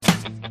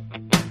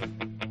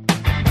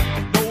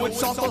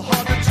it's awful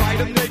hard to try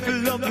to make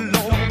love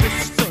long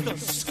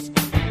distance.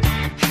 But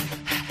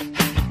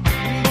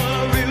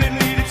I really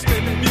needed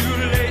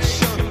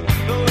stimulation,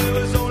 though it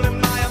was only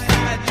my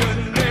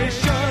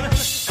imagination.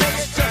 It's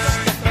just a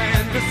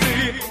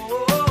fantasy.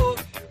 Oh,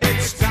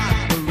 it's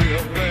not the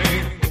real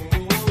thing.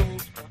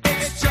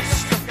 It's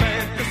just a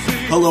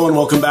fantasy. Hello and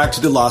welcome back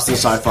to the Lost in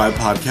Sci-Fi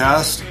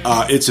podcast.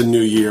 It's a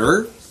new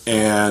year,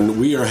 and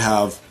we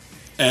have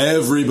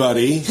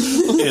everybody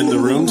in the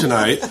room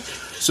tonight.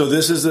 So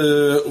this is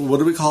what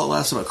did we call it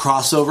last time? A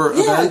crossover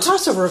event? Yeah, a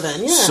crossover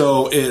event, yeah.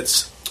 So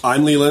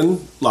I'm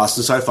Leland, Lost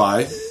in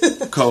Sci-Fi,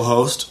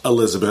 co-host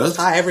Elizabeth.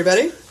 Hi,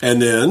 everybody. And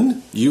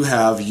then you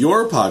have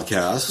your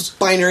podcast.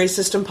 Binary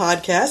System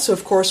Podcast. So,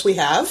 of course, we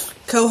have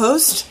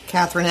co-host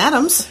Catherine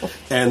Adams.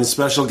 And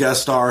special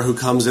guest star who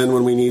comes in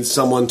when we need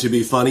someone to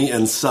be funny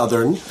and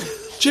southern,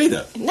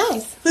 Jada.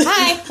 Nice.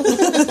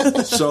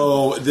 Hi.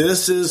 So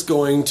this is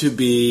going to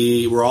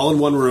be, we're all in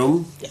one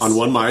room, on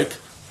one mic.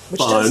 Which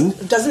Fun.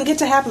 doesn't get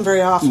to happen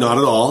very often. Not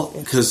at all,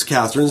 because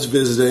Catherine's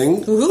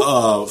visiting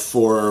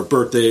for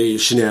birthday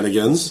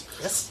shenanigans,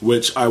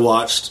 which I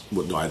watched.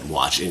 Well, no, I didn't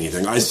watch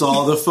anything. I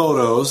saw the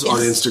photos on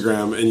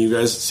Instagram, and you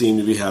guys seem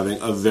to be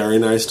having a very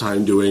nice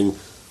time doing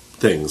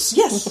things.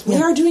 Yes, we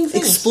are doing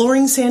things.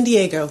 Exploring San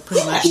Diego,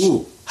 pretty much.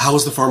 Ooh, how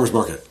was the farmer's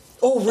market?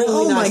 Oh,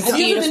 really nice. my God. Have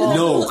you ever been?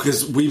 No,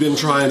 because we've been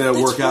trying to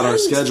work out our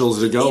schedules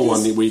to go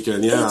one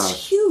weekend. Yeah,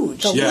 It's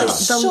huge. Yeah.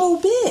 It's so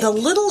big. The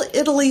Little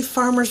Italy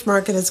Farmers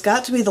Market has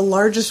got to be the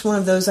largest one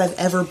of those I've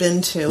ever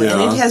been to.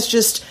 Yeah. And it has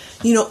just,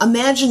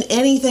 imagine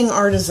anything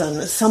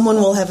artisan. Someone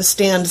will have a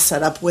stand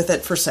set up with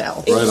it for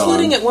sale. Right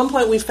Including on. at one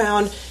point we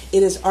found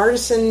it is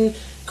artisan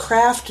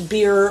craft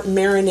beer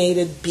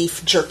marinated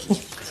beef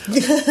jerky.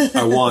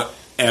 I want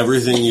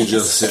everything you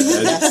just said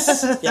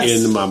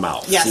in my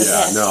mouth. Yes. Yeah,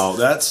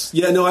 Yes.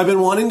 no, I've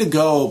been wanting to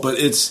go, but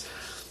it's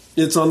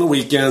on the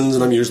weekends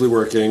and I'm usually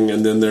working,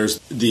 and then there's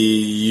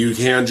you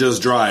can't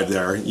just drive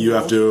there. You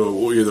have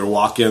to either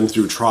walk in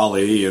through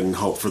trolley and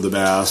hope for the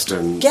best.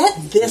 And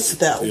Get this,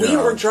 though. We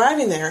Yeah. were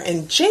driving there,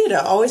 and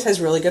Jada always has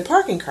really good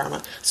parking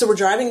karma. So we're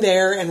driving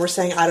there, and we're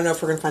saying, I don't know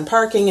if we're going to find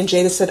parking. And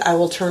Jada said, I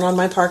will turn on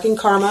my parking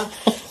karma.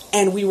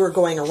 And we were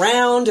going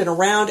around and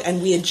around,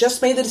 and we had just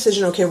made the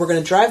decision, okay, we're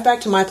going to drive back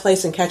to my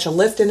place and catch a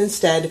lift in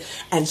instead.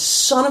 And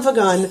son of a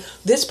gun,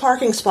 this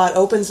parking spot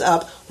opens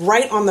up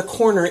right on the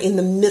corner in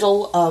the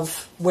middle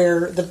of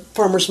where the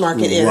farmer's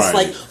market is, Right.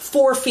 like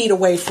 4 feet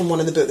away from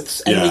one of the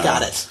booths. And we Yeah.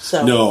 got it.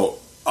 So No.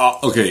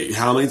 Okay,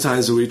 how many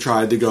times have we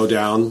tried to go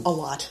down? a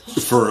lot.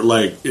 For,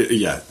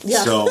 Yeah.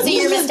 So, So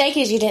your mistake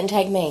is you didn't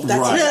take me.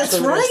 That's Right. That's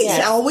right.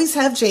 Yes. Always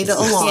have Jada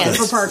along Yes.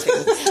 for parking.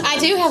 I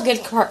do have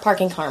good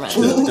parking karma.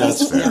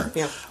 that's fair.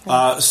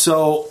 Yeah.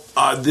 So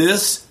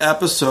this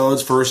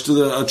episode's first of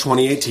the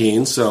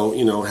 2018. So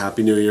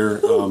Happy New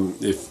Year.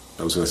 If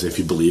I was going to say, if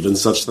you believe in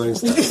such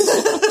things,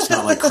 it's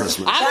not like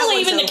Christmas. I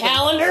believe in the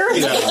calendar.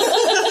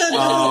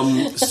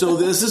 So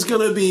this is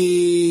going to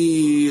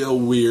be a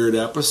weird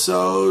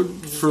episode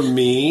for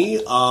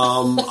me.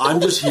 I'm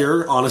just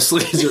here,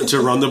 honestly, to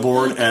run the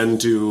board and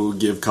to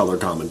give color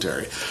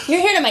commentary.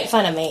 You're here to make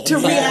fun of me. To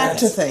react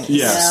to things.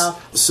 Yes. Yeah.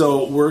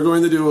 So we're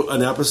going to do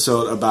an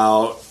episode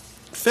about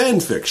fan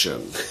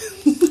fiction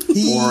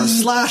or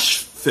slash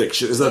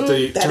fiction. Is that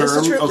the That term? is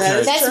the truth. That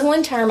is That's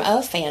one term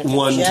of fan fiction.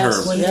 One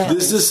Yes, term. yeah.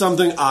 This is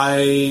something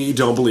I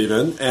don't believe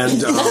in,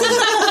 and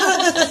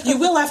You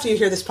will after you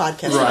hear this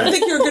podcast. Right. I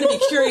think you're going to be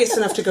curious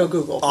enough to go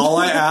Google. all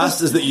I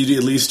asked is that you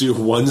at least do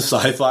one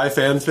sci-fi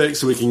fanfic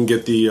so we can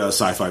get the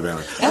sci-fi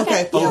banner.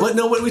 Okay. Oh, but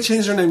no, we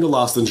changed our name to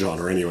Lost in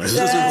Genre anyways. It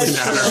doesn't really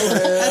matter.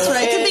 That's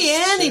right. It could be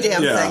any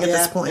damn Yeah. thing at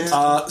this Yeah.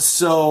 point.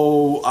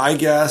 So I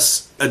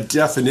guess a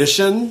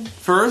definition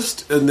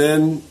first, and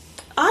then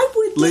I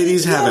would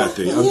ladies have at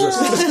thee. I'm just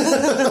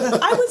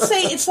I would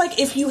say it's like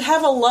if you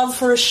have a love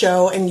for a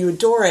show and you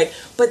adore it,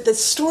 but the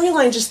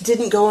storyline just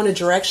didn't go in a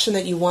direction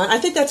that you want. I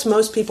think that's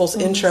most people's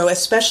intro,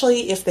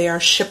 especially if they are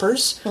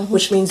shippers,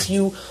 which means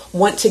you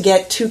want to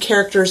get two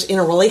characters in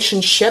a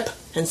relationship,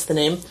 hence the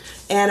name,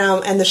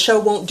 and the show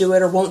won't do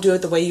it or won't do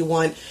it the way you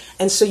want.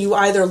 And so you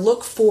either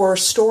look for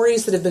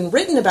stories that have been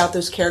written about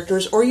those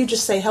characters, or you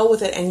just say hell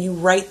with it and you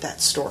write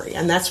that story.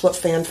 And that's what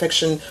fan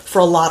fiction for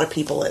a lot of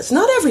people is.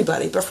 Not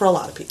everybody, but for a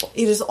lot of people.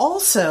 It is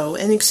also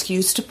an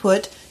excuse to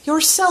put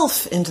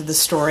yourself into the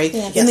story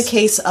Yes. in the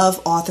case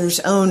of authors'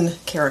 own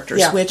characters,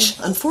 Yeah. which,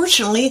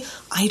 unfortunately,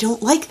 I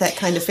don't like that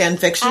kind of fan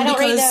fiction. I don't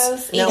read because,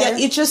 those either. Yeah,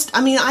 it just,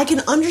 I can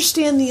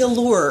understand the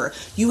allure.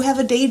 You have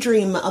a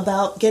daydream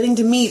about getting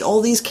to meet all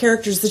these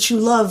characters that you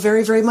love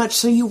very, very much,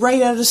 so you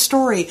write out a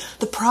story.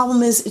 The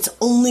problem is it's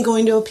only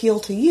going to appeal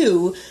to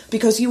you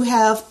because you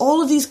have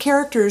all of these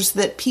characters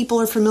that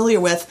people are familiar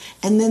with,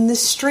 and then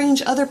this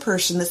strange other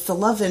person that's the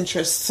love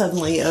interest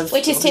suddenly of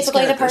Which is all these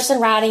typically the characters. person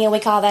writing, and we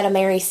call that a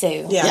Mary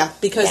Sue. Yeah,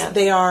 because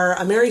they are,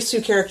 a Mary Sue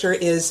character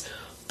is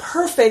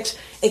perfect,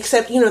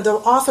 except,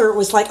 the author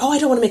was like, I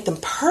don't want to make them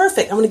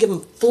perfect. I want to give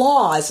them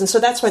flaws. And so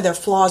that's why their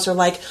flaws are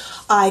like,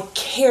 I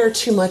care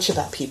too much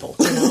about people,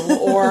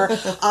 or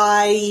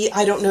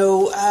I don't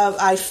know,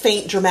 I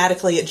faint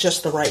dramatically at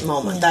just the right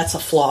moment. That's a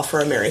flaw for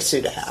a Mary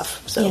Sue to have.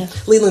 So Yeah.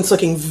 Leland's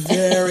looking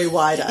very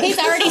wide-eyed. He's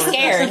already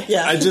scared.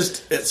 Yeah.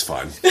 It's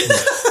fun.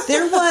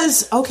 There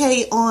was,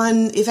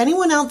 if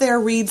anyone out there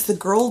reads the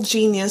Girl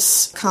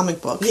Genius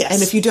comic book, Yes.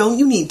 and if you don't,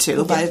 you need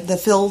to, by the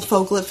Phil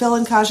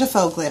and Kaja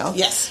Foglio.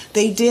 Yes.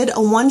 They did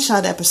a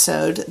one-shot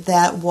episode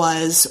that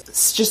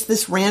was just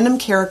this random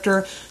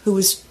character who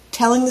was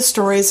telling the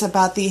stories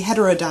about the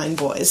Heterodyne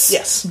boys.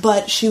 Yes.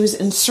 But she was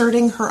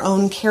inserting her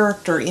own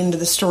character into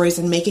the stories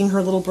and making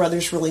her little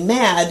brothers really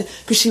mad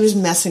because she was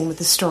messing with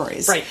the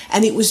stories. Right.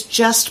 And it was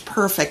just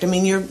perfect. I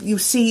mean, you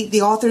see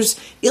the authors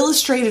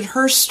illustrated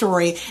her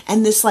story,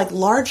 and this like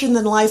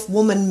larger-than-life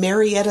woman,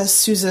 Marietta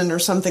Susan or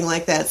something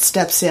like that,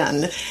 steps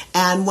in.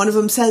 And one of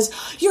them says,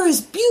 "You're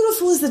as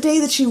beautiful as the day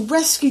that she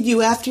rescued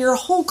you after your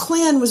whole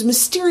clan was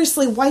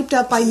mysteriously wiped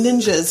out by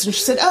ninjas." And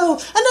she said, "Oh,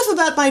 enough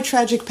about my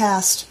tragic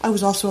past. I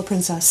was also a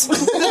princess."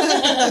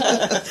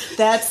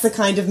 That's the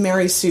kind of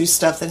Mary Sue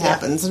stuff that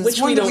happens. And it's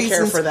Which one we of the don't care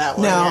reasons- for that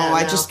one. No, Yeah,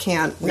 I no. just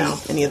can't read No.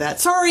 any of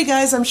that. Sorry,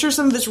 guys. I'm sure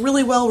some of it's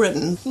really well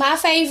written. My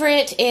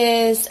favorite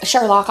is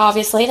Sherlock,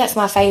 obviously. That's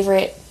my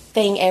favorite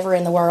thing ever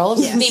in the world.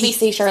 Yes.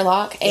 BBC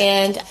Sherlock.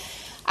 And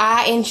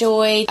I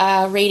enjoyed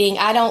reading.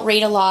 I don't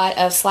read a lot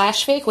of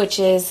slash fic, which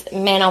is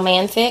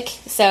man-on-man fic.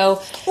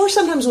 So, Or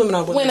sometimes women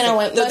on women. Women on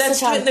women. No, Most of that's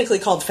the time- technically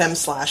called femme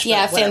slash. but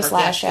yeah, whatever. fem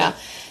slash, yeah.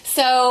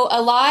 So, a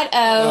lot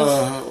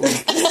of...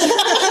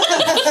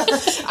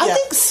 I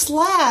think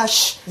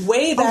slash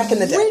Way back in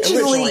the day.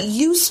 originally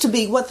used to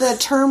be what that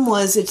term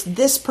was. It's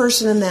this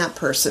person and that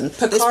person. This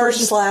Picard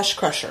person- slash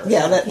Crusher.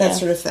 yeah, that Yeah.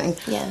 sort of thing.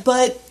 Yeah.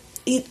 But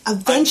it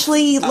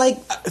eventually,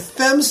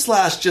 Femme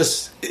slash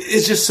is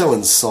just so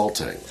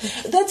insulting.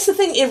 That's the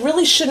thing. It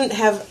really shouldn't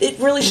have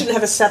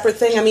a separate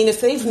thing. I mean, if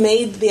they've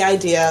made the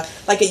idea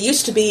like it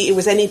used to be, it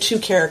was any two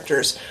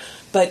characters.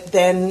 But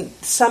then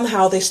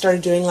somehow they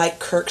started doing like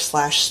Kirk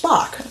slash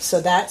Spock.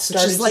 So that which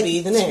started is like to be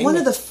the name. one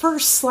of the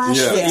first slash.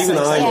 Yeah, fics. even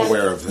I'm Yeah.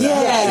 aware of that.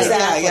 Yeah,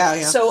 exactly.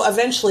 yeah. So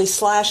eventually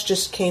slash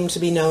just came to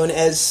be known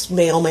as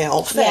male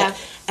fic. Yeah.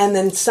 And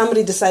then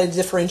somebody decided to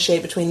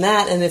differentiate between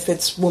that and if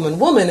it's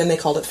woman, and they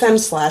called it femme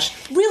slash.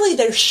 Really,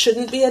 there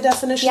shouldn't be a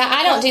definition. Yeah,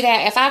 I don't do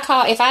that.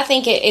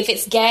 If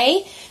it's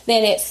gay,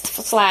 then it's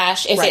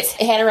slash. If Right. it's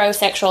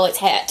heterosexual, it's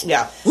het.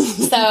 Yeah.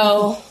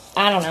 So,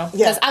 I don't know.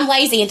 Because Yeah. I'm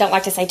lazy and don't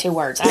like to say two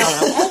words. I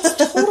don't know.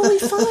 That's totally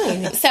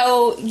fine.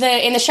 So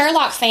in the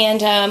Sherlock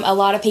fandom, a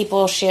lot of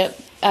people ship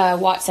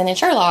Watson and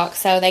Sherlock,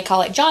 so they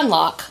call it John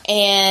Locke.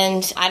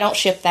 And I don't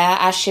ship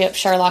that. I ship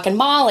Sherlock and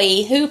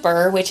Molly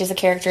Hooper, which is a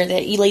character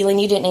that Leland,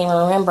 you didn't even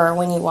remember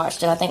when you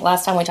watched it. I think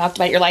last time we talked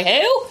about it, you're like,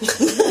 who?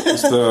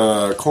 It's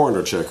the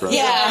coroner chick, right?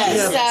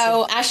 Yeah.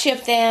 So I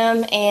ship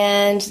them,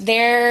 and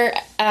their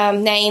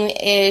name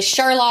is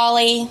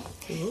Sherlolly,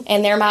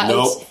 and they're my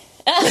Nope.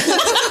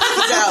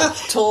 Yeah,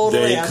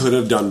 totally. They could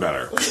have done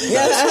better.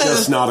 That's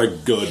just not a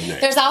good name.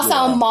 There's also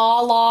Yeah.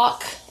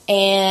 Mawlock,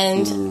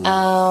 and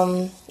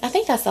I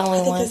think that's the only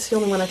I think one. that's the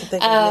only one I can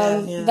think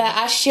of. Yeah. But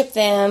I ship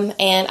them,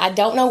 and I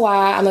don't know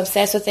why. I'm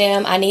obsessed with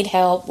them. I need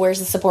help. Where's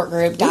the support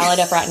group? Dial it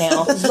up right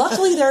now.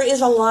 Luckily, there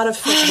is a lot of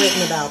fic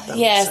written about them.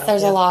 Yes, so,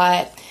 there's yeah. a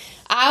lot.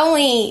 I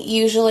only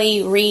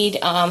usually read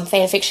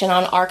fan fiction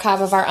on Archive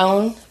of Our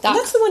Own.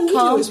 That's the one you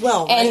do as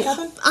well, right, And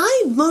Kevin?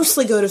 I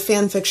mostly go to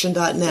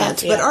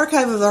fanfiction.net, Yeah. but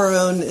Archive of Our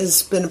Own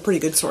has been a pretty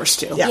good source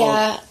too. Yeah.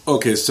 yeah,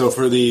 Okay, so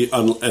for the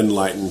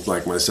unenlightened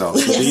like myself,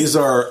 so these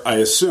are, I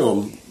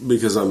assume,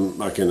 because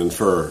I can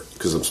infer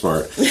because I'm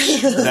smart,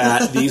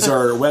 that these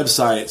are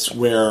websites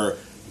where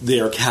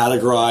they are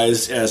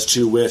categorized as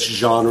to which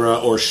genre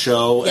or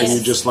show, and Yes.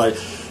 you just like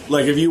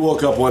if you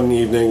woke up one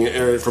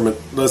evening from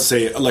let's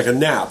say like a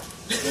nap,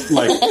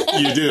 like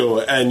you do,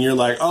 and you're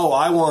like, oh,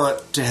 I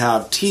want to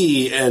have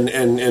tea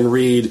and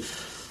read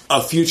a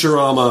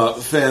Futurama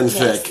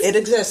fanfic. It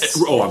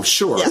exists. Oh, I'm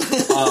sure.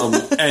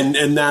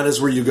 And that is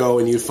where you go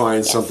and you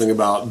find something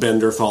about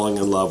Bender falling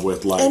in love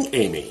with, like, And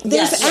Amy.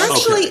 There's Yes.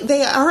 actually, Okay.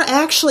 they are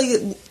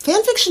actually,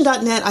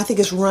 fanfiction.net I think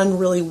is run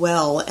really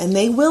well, and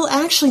they will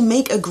actually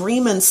make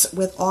agreements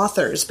with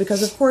authors,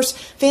 because of course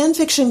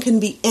fanfiction can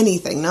be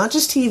anything, not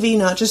just TV,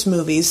 not just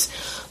movies,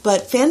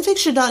 but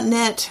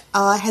fanfiction.net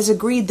has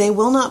agreed they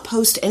will not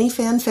post any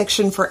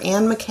fanfiction for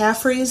Anne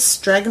McCaffrey's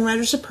Dragon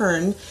Riders of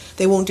Pern.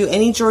 They won't do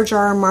any George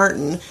R. R.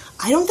 Martin.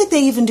 I don't think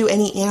they even do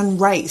any Anne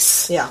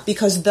Rice. Yeah.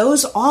 Because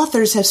those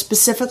authors have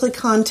specifically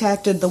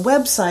contacted the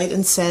website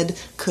and said,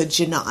 could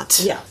you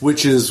not? Yeah.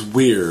 Which is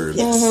weird.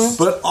 Yes.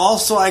 But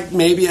also,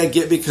 maybe I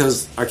get,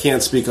 because I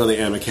can't speak on the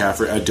Anne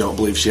McCaffrey. I don't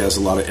believe she has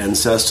a lot of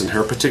incest in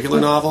her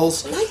particular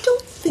novels. I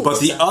don't think But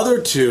the so.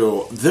 other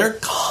two, they're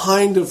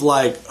kind of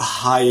like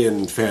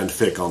high-end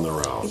fanfic on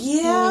their own.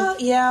 Yeah,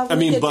 yeah. I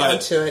mean, get down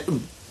but to it.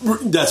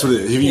 that's what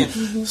it is. If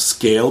you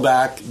scale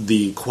back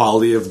the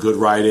quality of good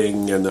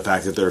writing and the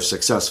fact that they're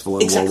successful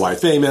and Exactly. worldwide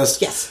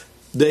famous, Yes.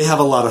 they have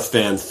a lot of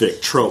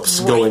fanfic tropes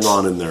Right. going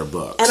on in their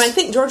books. And I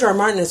think George R. R.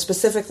 Martin has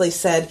specifically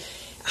said,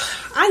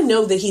 I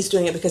know that he's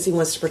doing it because he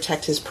wants to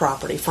protect his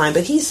property, fine.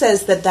 But he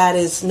says that that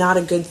is not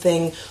a good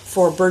thing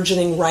for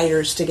burgeoning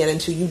writers to get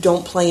into. You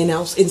don't play in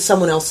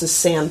someone else's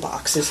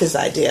sandbox, is his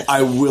idea.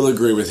 I will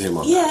agree with him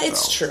on that. Yeah,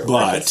 it's though. true.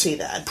 But I can see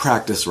that.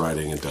 Practice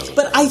writing, it doesn't.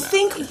 But I matter.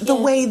 think the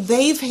way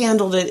they've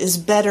handled it is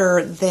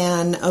better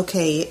than,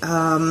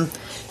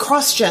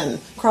 CrossGen.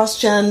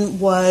 CrossGen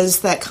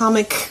was that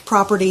comic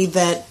property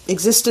that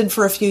existed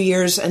for a few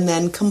years and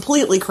then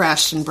completely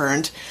crashed and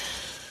burned.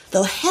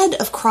 The head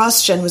of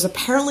CrossGen was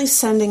apparently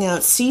sending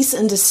out cease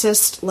and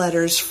desist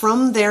letters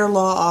from their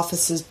law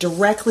offices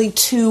directly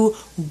to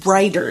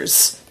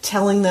writers,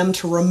 telling them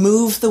to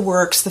remove the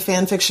works, the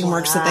fan fiction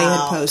works that they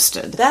had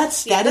posted.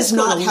 That is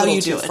not how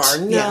you do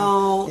it.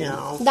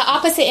 No. The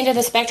opposite end of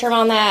the spectrum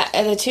on that,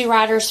 the two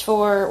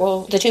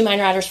main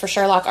writers for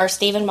Sherlock are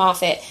Stephen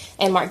Moffat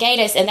and Mark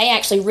Gatiss, and they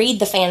actually read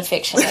the fan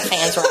fiction that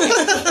fans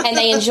write, and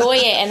they enjoy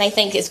it, and they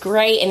think it's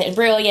great and it's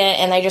brilliant,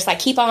 and they just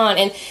keep on.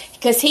 And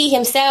because he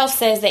himself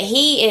says that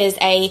he is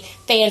a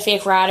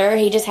fanfic writer,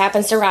 he just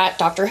happens to write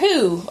Doctor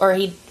Who, or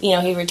he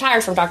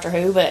retired from Doctor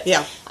Who, but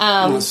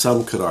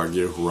some could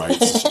argue, right?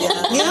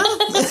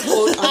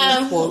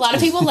 A lot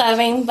of people love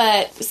him,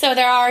 but so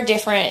there are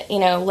different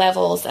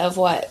levels of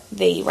what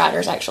the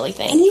writers actually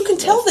think. And you can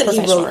tell that he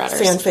wrote writers.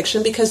 fan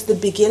fiction because the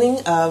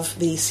beginning of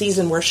the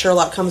season where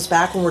Sherlock comes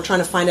back when we're trying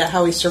to find out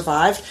how he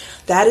survived,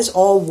 that is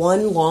all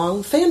one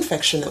long fan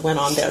fiction that went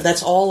on there.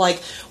 That's all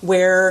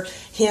where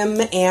him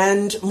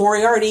and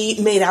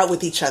Moriarty made out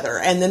with each other,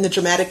 and then the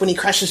dramatic when he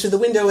crashes through the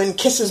window and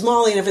kisses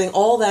Molly and everything.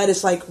 All that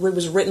is it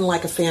was written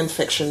like a fan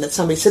fiction that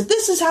somebody said,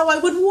 this is how I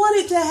would want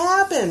it to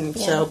happen.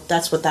 Yeah. So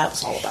that's what that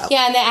was all about.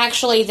 Yeah, and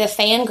actually the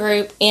fan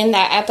group in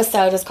that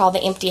episode is called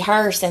The Empty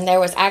Hearse, and there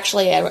was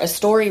actually a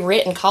story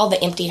written called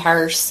The Empty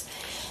Hearse.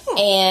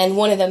 And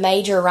one of the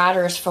major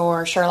writers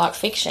for Sherlock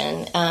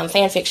fiction,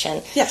 fan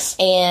fiction. Yes.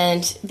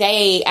 And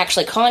they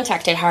actually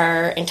contacted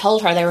her and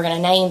told her they were going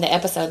to name the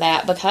episode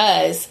that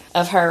because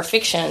of her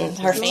fiction,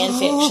 her fan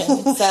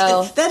fiction.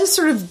 So that is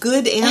sort of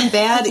good and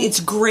bad. It's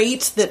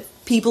great that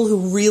people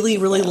who really,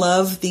 really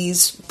love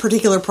these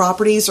particular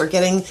properties are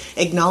getting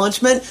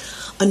acknowledgement.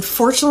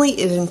 Unfortunately,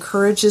 it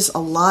encourages a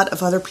lot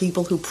of other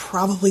people who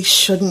probably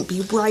shouldn't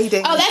be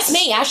writing. Oh, that's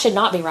me. I should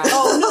not be writing.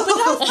 Oh,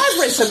 no, but I've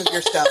read some of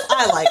your stuff.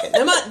 I like it.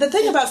 And the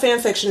thing about fan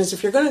fiction is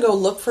if you're going to go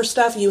look for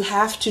stuff, you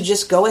have to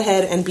just go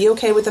ahead and be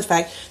okay with the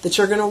fact that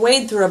you're going to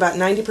wade through about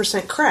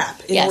 90%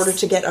 crap in order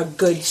to get a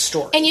good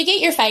story. And you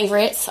get your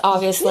favorites,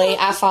 obviously.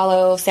 Yeah. I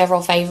follow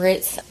several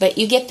favorites, but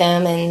you get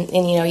them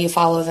and you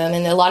follow them.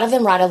 And a lot of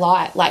them write a lot.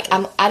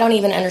 I don't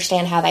even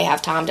understand how they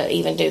have time to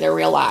even do their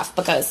real life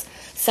because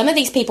some of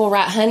these people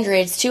write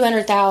hundreds,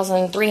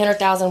 200,000,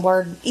 300,000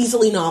 word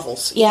easily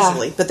novels,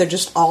 easily, but they're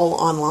just all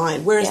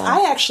online. Whereas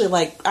I actually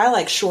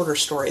like shorter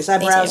stories. I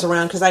browse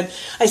around because I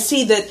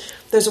see that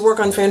there's a work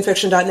on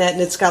fanfiction.net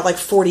and it's got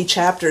 40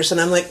 chapters, and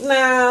I'm like,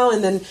 no.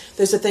 And then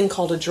there's a thing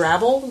called a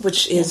drabble,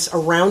 which is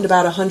around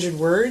about 100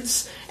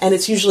 words, and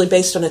it's usually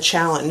based on a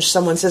challenge.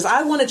 Someone says,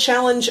 I want a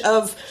challenge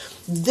of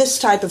this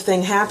type of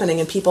thing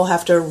happening, and people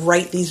have to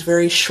write these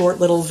very short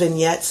little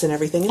vignettes and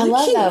everything. And I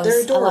love cute. those.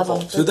 They're adorable. I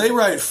love them. So they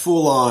write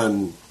full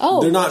on.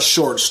 Oh, they're not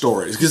short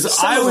stories because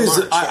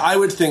I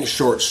would think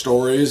short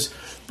stories,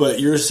 but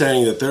you're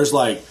saying that there's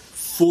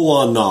full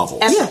on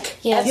novels. Epic.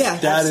 Yeah.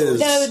 That is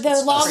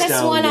the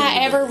longest one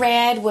I ever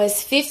read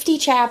was 50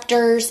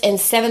 chapters and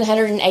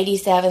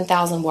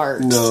 787,000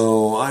 words.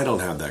 No, I don't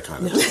have that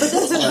kind of thing.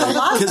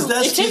 Because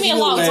It took me a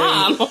long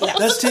time.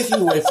 That's taking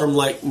away from,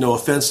 no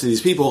offense to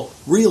these people,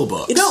 real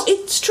books.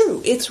 It's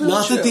true. It's really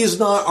not true. that these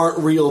aren't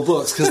real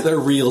books, because they're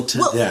real to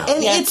them.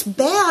 And it's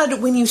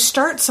bad when you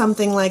start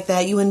something like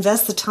that, you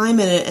invest the time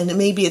in it, and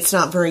maybe it's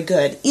not very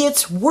good.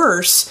 It's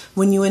worse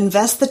when you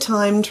invest the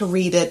time to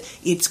read it,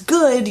 it's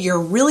good,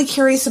 you're really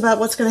curious about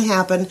what's going to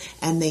happen,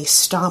 and they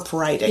stop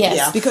writing. Yes.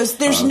 Yeah. Because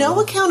there's no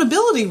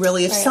accountability,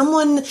 really. If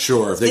someone...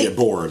 Sure, if they get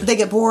bored. They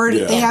get bored,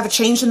 Yeah. they have a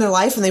change in their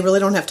life, and they really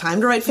don't have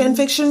time to write fan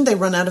fiction, they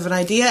run out of an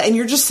idea, and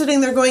you're just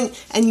sitting there going,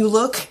 and you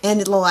look,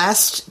 and the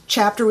last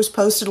chapter was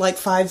posted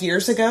 5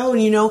 years ago,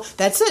 and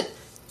that's it.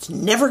 It's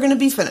never going to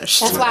be finished.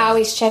 That's why I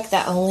always check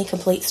that only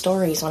complete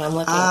stories when I'm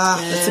looking.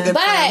 That's a good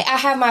But point. I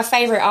have my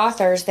favorite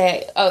authors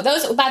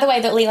those, by the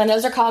way, Leland,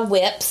 those are called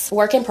WIPs,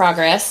 work in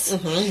progress.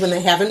 Mm-hmm, when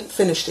they haven't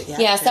finished it yet.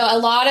 Yeah, so a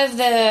lot of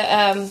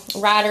the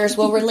writers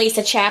will release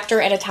a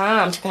chapter at a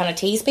time to kind of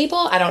tease people.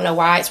 I don't know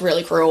why. It's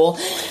really cruel.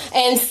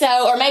 And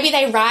so, or maybe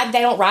they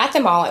don't write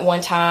them all at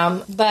one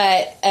time,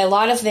 but a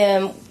lot of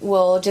them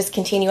will just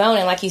continue on.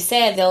 And like you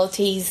said, they'll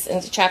tease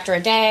a chapter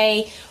a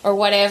day or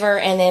whatever,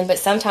 but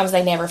sometimes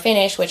they never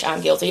finish, which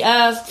I'm guilty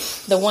of.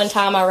 The one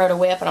time I wrote a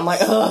WIP and I'm like,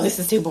 oh, this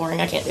is too boring.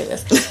 I can't do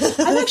this.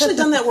 I've actually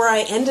done that where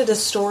I ended a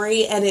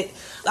story and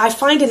I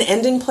find an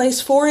ending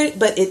place for it,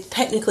 but it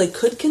technically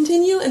could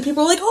continue, and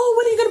people are like, oh,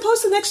 when are you going to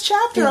post the next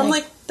chapter? I'm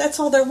like, that's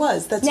all there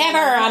was. That's Never.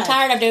 all I had. I'm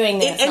tired of doing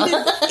this.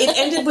 It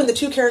ended when the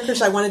two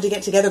characters I wanted to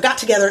get together got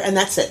together, and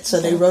that's it.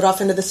 So they rode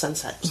off into the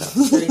sunset.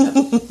 So there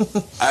you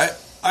go.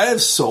 I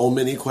have so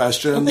many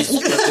questions.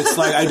 It's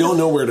like I don't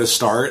know where to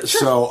start,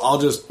 so I'll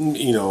just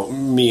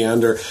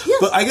meander. Yeah.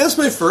 But I guess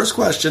my first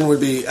question would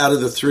be, out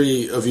of the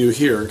three of you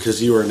here,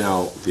 because you are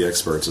now the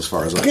experts as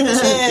far as I'm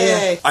concerned.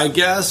 Yay. I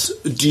guess,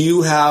 do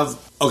you have...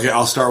 Okay,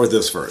 I'll start with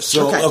this first.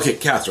 So, okay,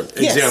 Catherine,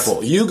 Yes.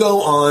 example. You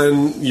go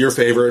on your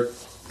favorite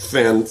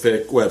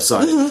fanfic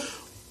website.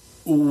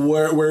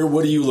 Where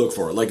what do you look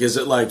for? Like, is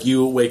it like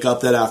you wake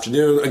up that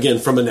afternoon, again,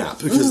 from a nap?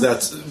 Because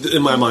that's,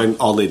 in my mind,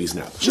 all ladies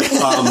nap.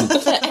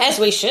 As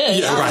we should.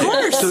 Yeah,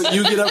 right. So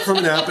you get up from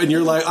a nap and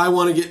you're like, I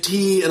want to get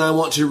tea and I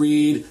want to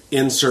read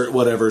insert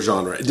whatever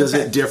genre. Does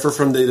it differ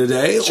from day to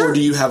day? Or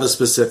do you have a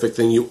specific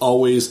thing you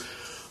always...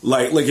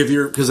 Like if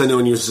you're, because I know you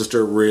and your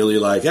sister really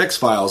like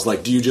X-Files,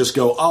 like, do you just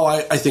go, oh,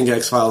 I think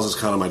X-Files is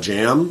kind of my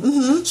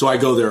jam, so I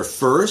go there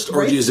first,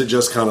 or is it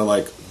just kind of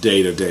like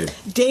day to day?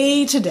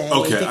 Day to day.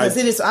 Okay, Because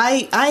it is,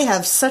 I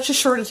have such a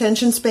short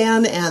attention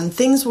span, and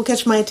things will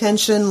catch my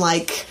attention,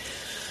 like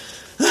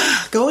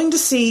going to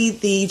see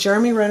the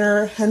Jeremy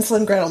Renner Hansel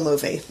and Gretel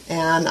movie,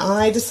 and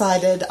I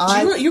decided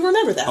You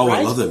remember that, Oh, right?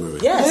 I love that movie.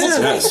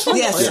 Yes.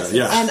 Yes.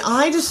 Yeah. And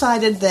I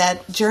decided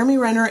that Jeremy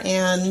Renner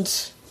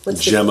and...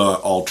 Gemma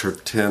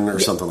Alterton or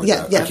something like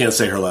that. yeah. I can't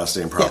say her last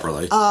name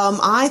properly.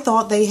 I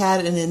thought they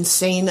had an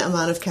insane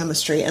amount of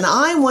chemistry, and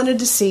I wanted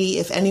to see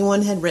if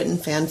anyone had written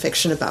fan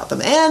fiction about them,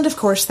 and of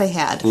course they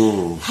had.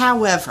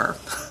 However,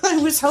 I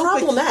was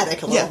hoping...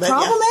 Problematic a little bit,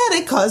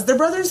 problematic, because they're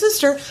brother and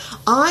sister.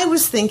 I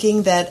was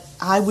thinking that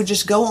I would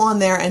just go on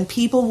there and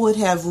people would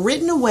have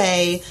written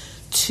away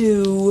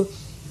to...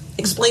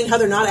 Explain how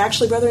they're not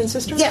actually brother and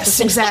sister? Yes,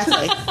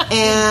 exactly.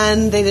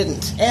 And they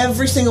didn't.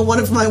 Every single one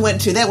of them I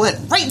went to, that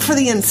went right for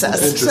the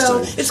incest. So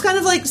Interesting. it's kind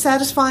of like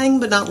satisfying,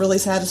 but not really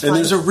satisfying. And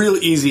there's a real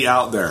easy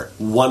out there.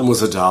 One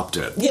was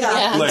adopted.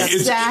 Yeah, Like,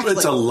 exactly.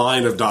 it's a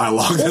line of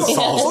dialogue that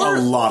solves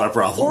a lot of Or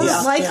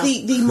problems. like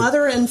the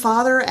mother and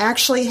father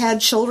actually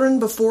had children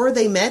before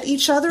they met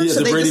each other. Yeah, so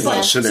the they Brady decided,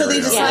 Bunch so they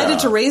scenario. decided Yeah.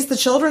 to raise the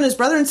children as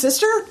brother and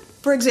sister,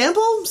 for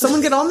example.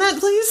 Someone get on that,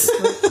 please.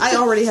 I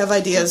already have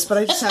ideas, but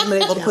I just haven't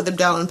been able to put them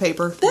down on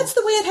paper. That's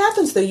the way it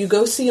happens, though. You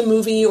go see a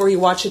movie or you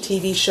watch a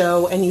TV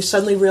show and you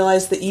suddenly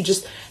realize that you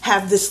just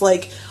have this,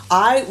 like,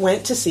 I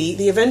went to see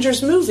the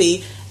Avengers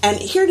movie, and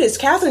here it is.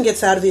 Catherine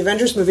gets out of the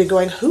Avengers movie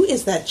going, who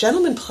is that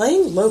gentleman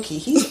playing Loki?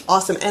 He's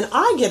awesome. And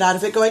I get out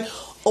of it going,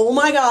 oh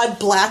my God,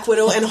 Black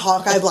Widow and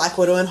Hawkeye, Black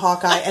Widow and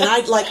Hawkeye. And I,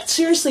 like,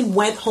 seriously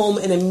went home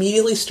and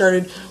immediately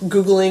started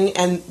Googling.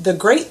 And the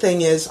great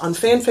thing is, on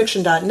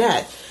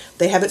fanfiction.net,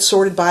 they have it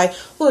sorted by,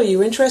 well, are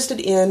you interested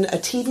in a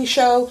TV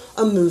show,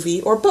 a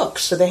movie, or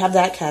books? So they have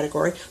that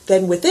category.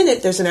 Then within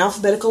it, there's an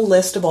alphabetical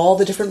list of all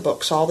the different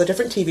books, all the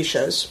different TV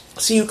shows.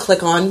 So you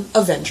click on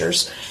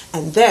Avengers.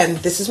 And then,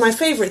 this is my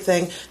favorite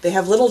thing, they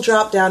have little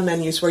drop-down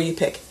menus where you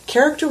pick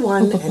Character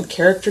 1 and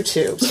Character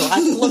 2. So I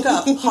can look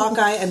up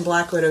Hawkeye and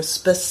Black Widow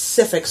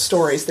specific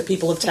stories that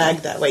people have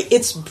tagged that way.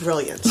 It's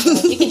brilliant.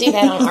 You can do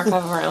that on Archive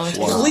of Our Own,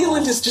 too.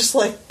 Leland is just,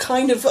 like,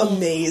 kind of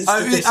amazed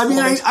at this I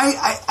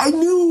point.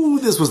 knew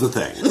this was the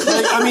thing.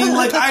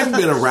 Like, I've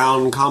been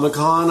around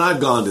Comic-Con.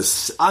 I've gone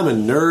to... I'm a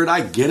nerd.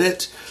 I get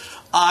it.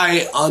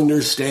 I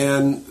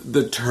understand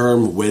the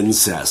term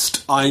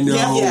Wincest. I know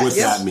what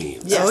that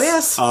means.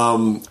 Yes.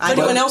 Oh, yes.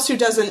 Anyone else who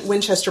doesn't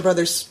Winchester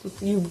Brothers,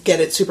 you get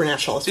it.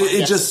 Supernatural is fine.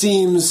 It just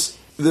seems...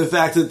 The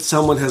fact that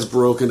someone has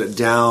broken it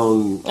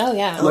down... Oh,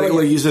 yeah. Like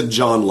you said,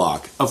 John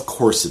Locke. Of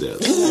course it is.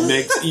 It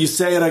makes, you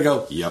say it, I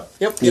go, yep.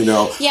 Yep.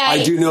 Yeah,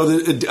 I do know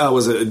that...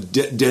 was it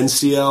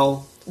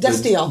Destiel?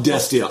 Destiel.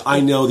 Destiel. I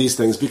know these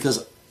things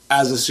because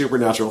as a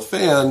Supernatural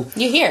fan...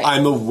 You hear it.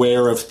 I'm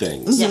aware of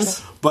things.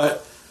 Yes.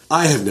 But...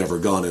 I have never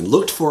gone and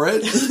looked for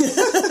it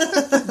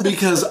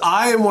because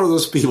I am one of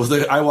those people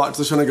that I watch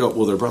the show and I go,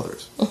 well, they're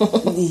brothers.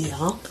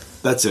 Yeah.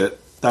 That's it.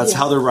 That's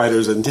how the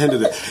writers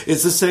intended it.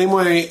 It's the same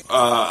way,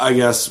 I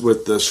guess,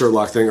 with the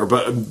Sherlock thing.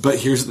 But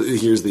here's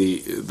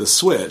the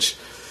switch: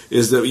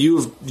 is that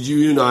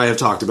you and I have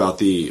talked about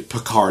the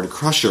Picard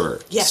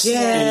Crusher. Yes.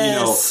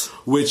 And,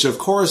 which of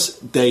course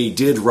they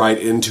did write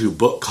into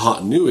book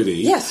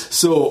continuity. Yes.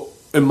 So.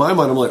 In my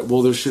mind, I'm like,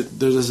 well, there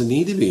doesn't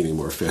need to be any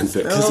more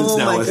fanfic because it's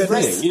now a thing,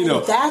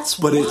 That's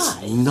but why.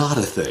 it's not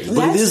a thing.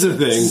 But it is a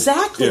thing.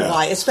 Exactly Yeah.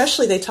 why.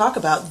 Especially they talk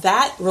about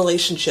that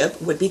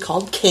relationship would be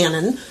called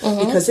canon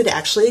because it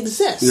actually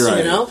exists. You're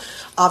right. You know,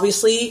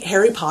 obviously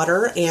Harry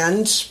Potter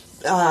and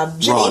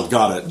Ginny. Ron,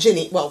 got it.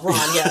 Ginny. Well, Ron,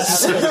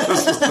 yes.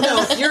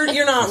 No,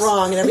 you're not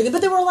wrong and everything.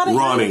 But there were a lot of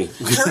Ronnie.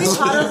 Harry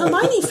Potter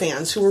Hermione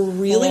fans who were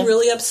really,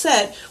 really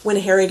upset when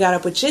Harry got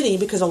up with Ginny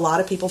because a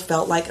lot of people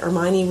felt like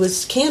Hermione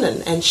was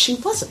canon and she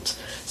wasn't.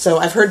 So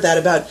I've heard that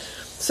about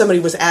somebody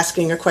was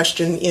asking a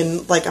question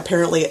in, like,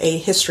 apparently a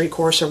history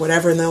course or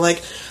whatever, and they're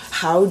like,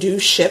 how do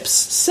ships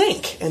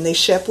sink? And they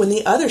ship when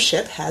the other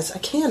ship has a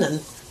cannon.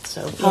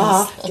 So,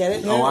 get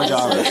it? Oh, I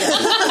got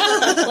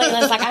it.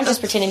 Leland's like, I'm just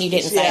pretending you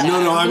didn't say that.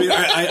 No, I mean,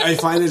 I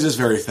find it just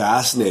very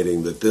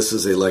fascinating that this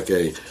is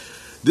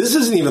this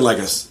isn't even like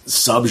a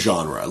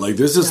subgenre. Like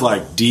this is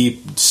like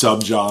deep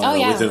subgenre Oh,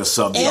 yeah. within a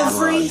subgenre.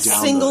 Every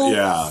down single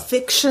the,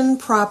 fiction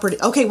property.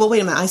 Okay, well,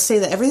 wait a minute. I say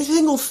that every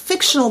single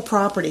fictional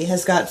property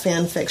has got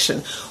fan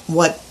fiction.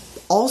 What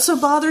also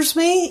bothers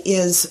me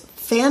is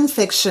fan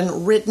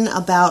fiction written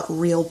about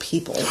real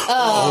people.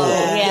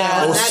 Oh,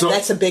 yeah. Oh, so-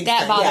 that's a big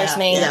That thing. bothers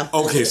me. Yeah.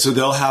 Okay, so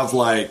they'll have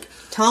like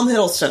Tom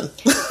Hiddleston.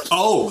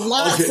 lots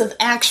Lots of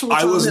actual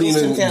I Tom wasn't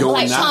even Hiddleston fans. going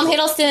Like that Tom far.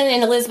 Hiddleston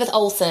and Elizabeth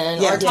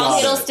Olsen, Yeah, or Tom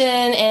got it.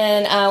 Hiddleston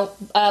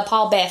and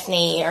Paul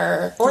Bettany,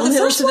 or Tom the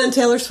first Hiddleston one? and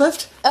Taylor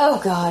Swift. oh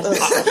god,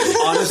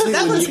 Honestly,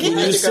 when was you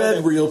good.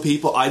 said real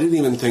people, I didn't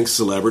even think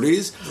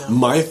celebrities.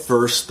 My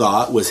first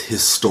thought was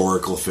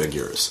historical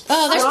figures.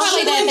 oh, there's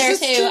probably that in there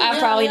Exist too. too, I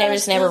probably never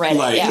just never read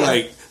Like it. Yeah.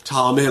 like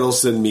Tom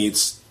Hiddleston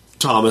meets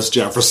Thomas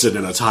Jefferson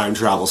in a time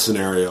travel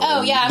scenario.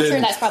 Oh, yeah, I'm Then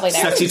sure that's probably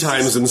there. Sexy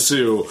times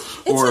ensue,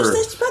 or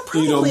that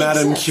probably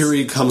Madame exists.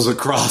 Curie comes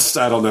across.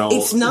 I don't know.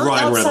 It's not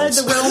Ryan outside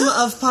Reynolds. the realm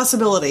of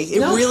possibility.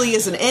 It really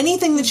isn't.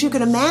 Anything that you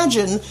can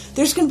imagine,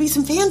 there's going to be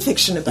some fan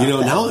fiction about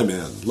that. Now I'm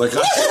in. Like,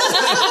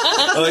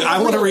 I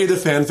want to read the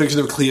fan fiction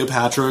of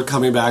Cleopatra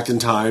coming back in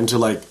time to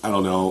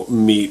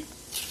meet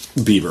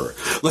Bieber.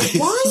 Like,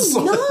 Why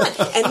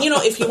not? And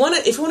if you want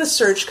to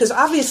search, because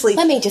obviously,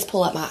 Let me just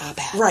pull up my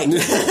iPad. right.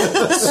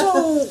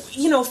 So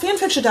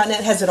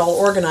fanfiction.net has it all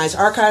organized.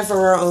 Archive of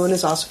Our Own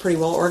is also pretty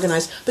well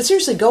organized. But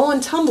seriously, go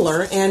on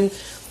Tumblr and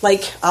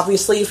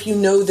obviously, if you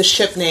know the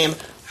ship name.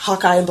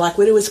 Hawkeye and Black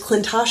Widow is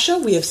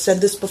Clintasha. We have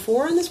said this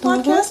before on this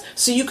podcast.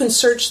 So you can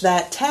search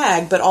that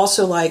tag, but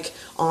also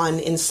on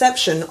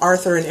Inception,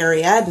 Arthur and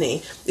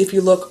Ariadne. If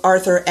you look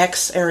Arthur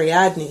X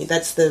Ariadne,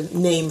 that's the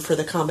name for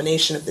the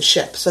combination of the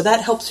ship. So that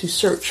helps you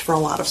search for a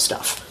lot of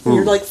stuff.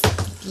 You're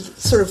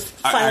sort of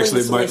filing Actually,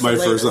 this away for my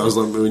later. first thought was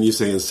when you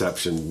say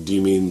Inception, do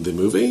you mean the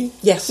movie?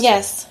 Yes.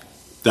 Yes.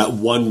 That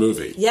one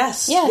movie?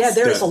 Yes. Yes. Yeah,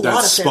 there is a that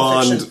lot of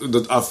spawned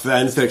fanfiction. a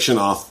fan fiction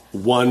off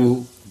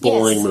one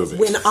boring Yes. movie.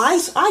 When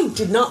I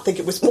did not think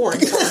it was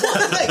boring.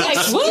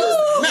 Like, woo!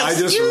 I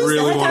just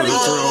really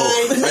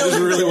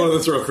wanted to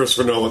throw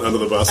Christopher Nolan under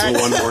the bus one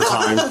more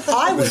time.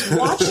 I was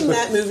watching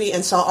that movie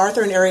and saw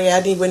Arthur and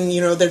Ariadne when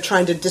they're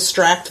trying to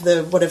distract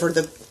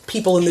the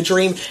people in the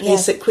dream. And he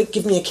said, "Quick,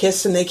 give me a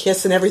kiss," and they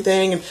kiss and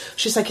everything. And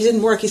she's like, "It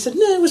didn't work." He said,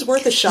 "No, it was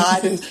worth a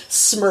shot," and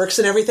smirks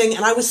and everything.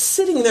 And I was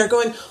sitting there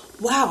going,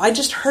 "Wow, I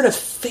just heard of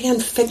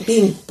fanfic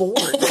being born."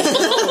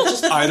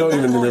 I don't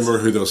even remember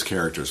who those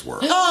characters were.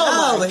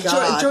 Oh my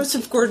God.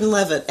 Joseph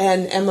Gordon-Levitt.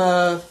 And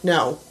Emma,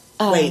 no,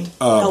 wait,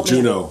 help me.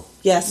 Juno.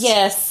 Yes,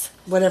 Yes.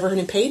 whatever her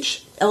name,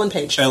 Page, Ellen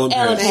Page. Ellen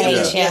Ellen Page.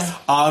 Page, yeah.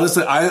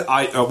 Honestly,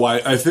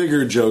 I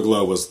figured Joe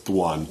Glow was the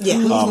one. Yeah.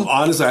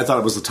 Honestly, I thought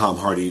it was the Tom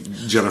Hardy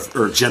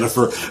Jennifer.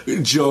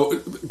 Joe.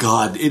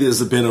 God, it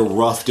has been a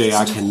rough day.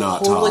 I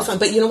cannot Totally talk. fun.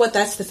 But you know what?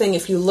 That's the thing.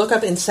 If you look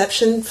up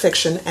Inception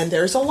fiction, and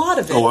there's a lot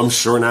of it. Oh, I'm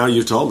sure now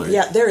you've told me.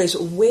 Yeah, there is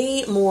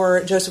way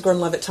more Joseph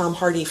Gordon-Levitt, Tom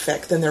Hardy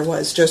fic than there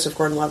was Joseph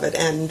Gordon-Levitt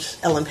and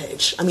Ellen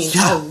Page. I mean,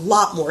 Yeah. a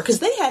lot more because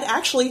they had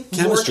actually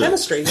more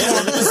chemistry.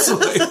 Yeah.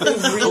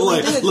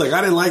 Look,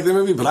 I didn't like the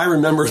movie, but I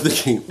remember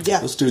thinking, Yeah.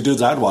 those two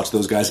dudes, I'd watch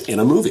those guys in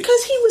a movie.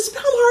 Because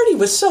Tom Hardy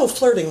was so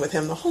flirting with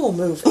him the whole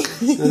movie.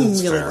 He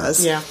really fair.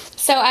 was. Yeah.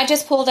 So I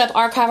just pulled up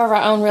Archive of Our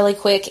Own really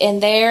quick,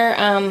 and their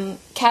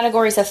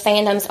categories of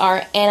fandoms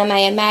are anime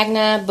and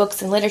manga,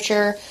 books and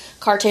literature,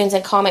 cartoons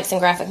and comics and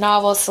graphic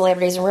novels,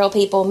 celebrities and real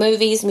people,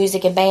 movies,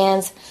 music and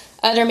bands,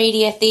 other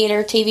media,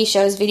 theater, TV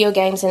shows, video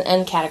games, and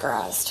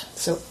uncategorized.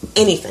 So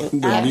anything.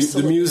 The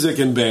Absolutely. music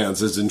and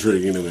bands is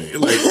intriguing to me.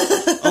 Like,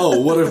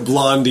 oh, what if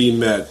Blondie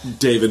met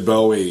David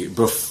Bowie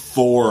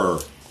before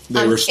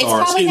they were it's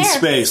stars probably in there.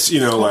 space?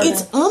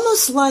 It's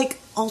almost like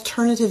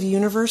alternative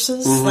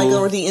universes,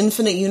 or the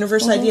infinite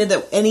universe idea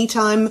that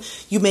anytime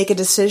you make a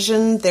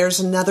decision,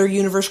 there's another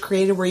universe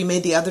created where you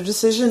made the other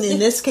decision. In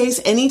this case,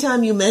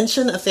 anytime you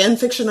mention a fan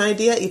fiction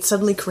idea, it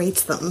suddenly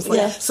creates them. It's like,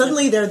 Yeah.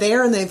 suddenly they're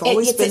there and they've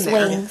always It gets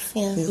been its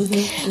there. wings.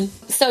 Yeah.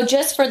 So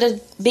just for the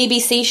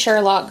BBC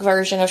Sherlock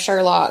version of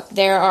Sherlock,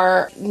 there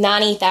are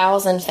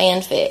 90,000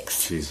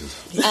 fanfics. Jesus.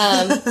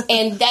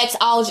 And that's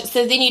all.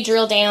 So then you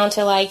drill down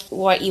to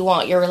what you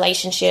want, your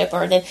relationship,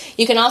 or then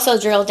you can also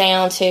drill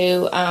down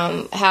to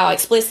how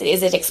explicit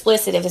is it?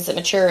 Explicit? If it's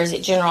mature? Is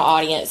it general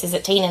audience? Is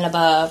it teen and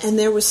above? And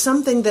there was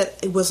something that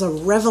it was a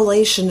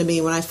revelation to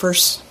me when I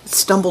first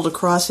stumbled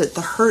across it,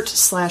 the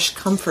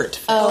hurt/comfort.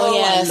 Oh,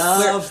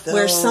 yes.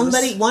 Where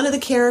somebody, one of the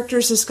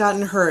characters has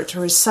gotten hurt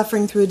or is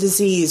suffering through a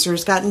disease or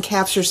has gotten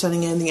captured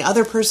something, and the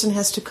other person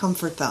has to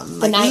comfort them.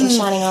 The knight in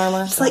shining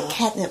armor. It's like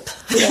catnip.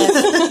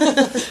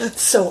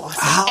 so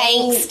awesome.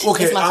 Angst.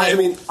 Okay, is my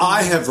favorite.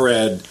 I have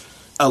read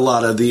a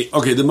lot of the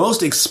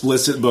most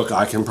explicit book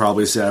I can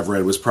probably say I've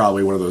read was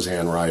probably one of those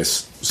Anne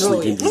Rice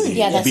Sleeping Beauty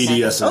Yeah, that's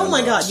BDSM. Oh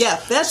my God, books. yeah,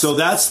 that's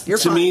to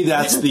fine. me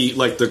that's the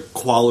the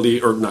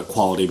quality, or not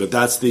quality, but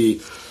that's the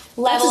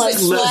level of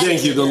slut.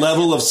 thank you, the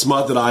level of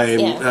smut that I am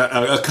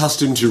Yeah.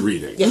 accustomed to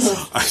reading.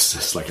 Yes.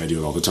 It's like I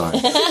do it all the time.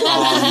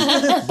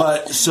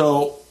 But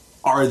so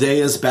are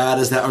they as bad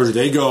as that, or do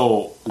they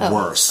go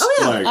worse? Oh,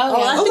 yeah. Like, Oh,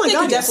 yeah. I think my they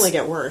God, could yes. definitely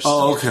get worse.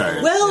 oh, okay.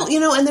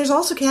 Well, and there's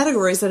also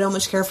categories that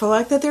Elmish care for,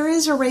 like that there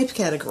is a rape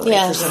category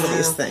Yeah. for some of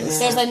these things.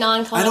 There's a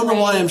non-con I don't know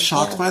why rape. I'm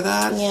shocked Yeah. by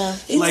that. Yeah.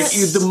 Like,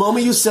 It's- the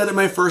moment you said it,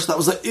 my first thought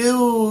was like,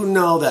 ew,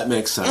 no, that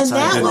makes sense. And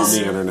I've that been was-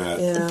 on the internet.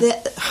 Yeah.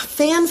 The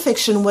fan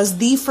fiction was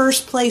the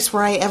first place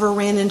where I ever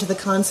ran into the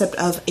concept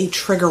of a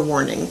trigger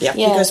warning. Yeah.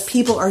 Yes. Because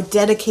people are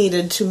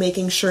dedicated to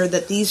making sure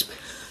that these,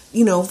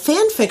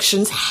 fan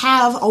fictions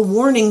have a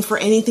warning for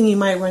anything you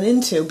might run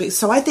into.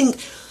 So I think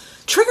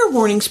trigger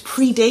warnings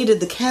predated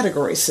the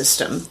category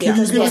system.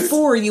 Because Yes.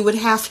 before you would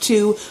have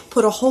to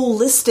put a whole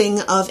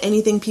listing of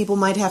anything people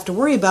might have to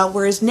worry about,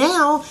 whereas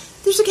now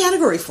there's a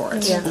category for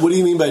it. Yeah. What do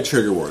you mean by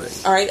trigger warning?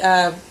 All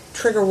right,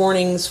 trigger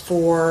warnings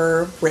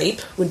for rape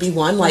would be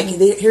one. Like,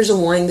 here's a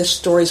warning: this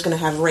story is going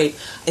to have rape,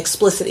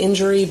 explicit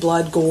injury,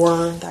 blood,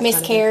 gore, that kind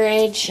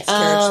Miscarriage, Miscarriage,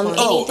 anything,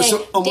 Oh,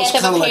 so almost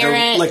death kind of of a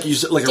parent, like you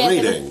said, like a death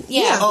of rating.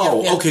 yeah.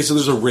 Oh, Yeah. okay. So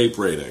there's a rape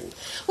rating.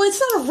 Well, it's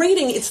not a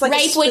rating. It's like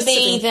Rape a would be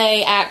specific-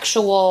 the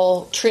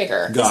actual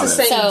trigger. Got This is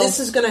it. saying So- this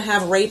is going to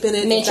have rape in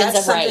it. If Mentions that's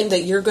of something rape.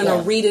 that you're going to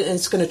Yeah. read it and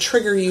it's going to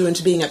trigger you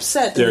into being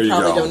upset, then There you you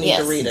probably go. don't need Yes.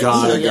 to read it.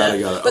 Got So, it, got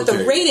it, got it. But Okay.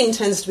 the rating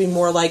tends to be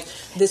more like,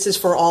 this is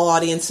for all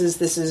audiences,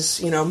 this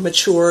is,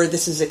 mature,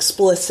 this is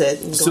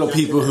explicit. And So going after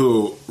people that.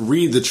 who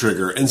read the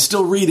trigger and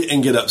still read it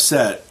and get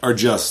upset are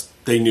just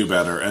they knew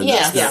better, and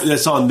Yeah.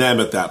 that's on them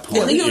at that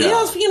point. And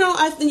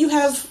you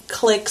have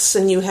cliques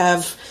and you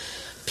have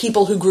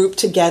people who group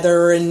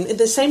together, and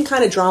the same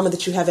kind of drama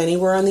that you have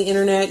anywhere on the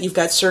internet. You've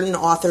got certain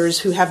authors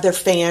who have their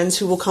fans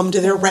who will come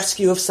to their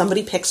rescue if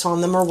somebody picks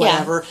on them or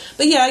whatever.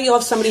 But yeah, you'll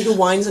have somebody who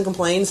whines and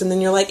complains, and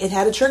then you're like, it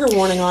had a trigger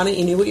warning on it.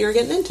 You knew what you were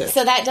getting into.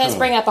 So that does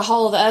bring up a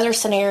whole other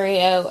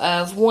scenario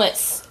of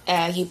once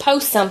you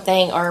post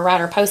something or a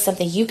writer posts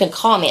something, you can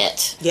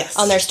comment Yes.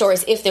 on their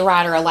stories if the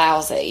writer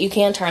allows it. You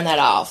can turn that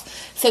off.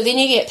 So then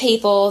you get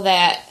people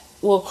that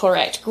will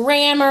correct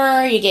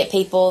grammar. You get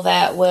people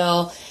that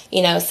will,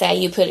 say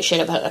you should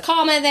have put a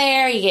comma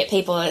there. You get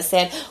people that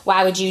said,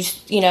 why would you,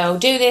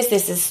 do this?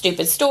 This is a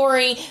stupid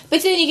story.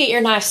 But then you get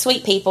your nice,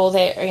 sweet people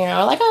that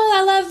are like, oh,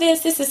 I love this.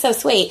 This is so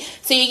sweet.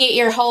 So you get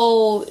your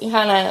whole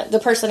kind of the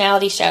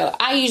personality show.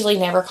 I usually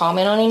never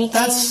comment on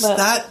anything. but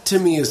That to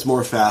me is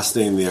more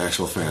fascinating than the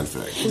actual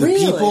fanfic. The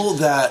Really? people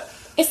that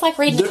it's like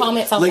reading the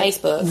comments on like,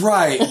 Facebook.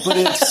 right? But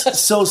it's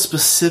so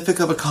specific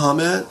of a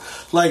comment.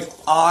 Like,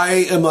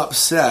 I am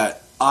upset.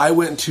 I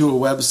went to a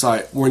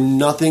website where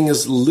nothing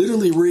is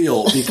literally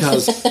real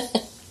because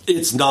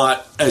it's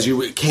not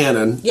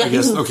canon. Yeah. I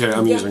guess. Okay,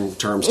 I'm Yeah. using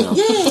terms now.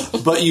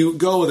 But you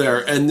go there,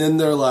 and then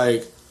they're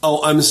like,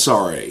 "Oh, I'm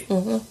sorry.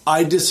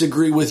 I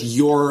disagree with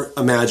your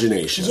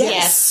imagination."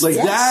 Yes. Like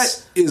Yes.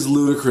 that is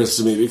ludicrous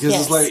to me because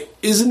Yes. it's like,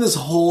 isn't this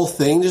whole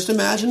thing just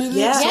imaginative?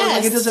 Yeah. So, like,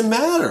 Yes. it doesn't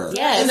matter.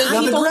 Yes. And then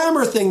Now the people-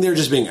 grammar thing, they're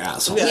just being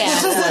assholes. Yeah.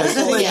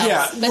 Like, Yeah.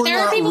 yeah, But we're there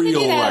are not people who real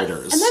do that.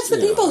 writers. And that's the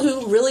Yeah. people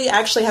who really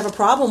actually have a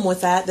problem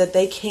with that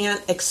they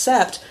can't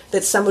accept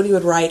that somebody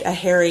would write a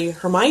Harry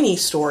Hermione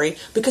story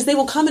because they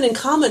will come in and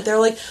comment. They're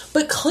like,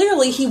 but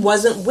clearly he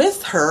wasn't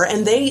with her,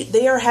 and they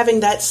are having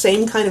that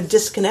same kind of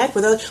disconnect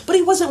with her. But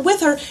he wasn't with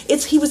her.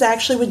 He was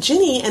actually with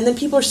Ginny, and then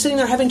people are sitting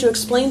there having to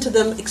explain to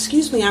them,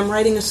 excuse me, I'm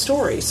writing a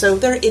story. So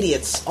they're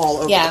idiots all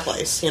over Yeah. the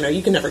place.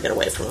 You can never get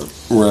away from them.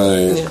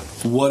 Right. Yeah.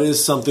 What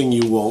is something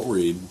you won't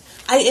read?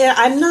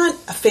 I'm not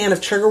a fan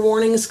of trigger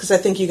warnings because I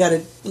think you got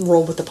to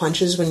roll with the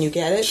punches when you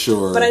get it.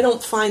 Sure. But I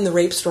don't find the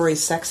rape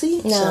stories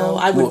sexy. No. So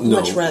I would Well, no.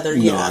 much rather,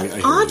 No, yeah. I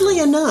hear Oddly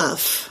you.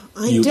 enough,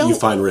 You don't.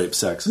 find rape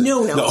sexy.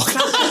 No.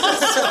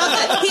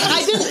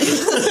 I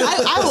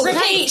didn't. I will.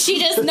 Repeat, she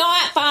does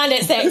not find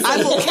it sexy. I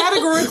will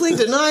categorically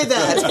deny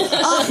that.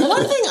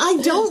 One thing I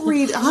don't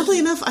read, oddly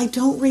enough, I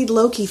don't read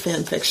Loki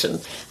fan fiction.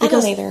 I don't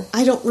because either.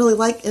 I don't really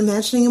like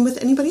imagining him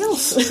with anybody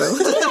else. So.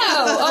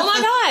 Oh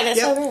my God, that's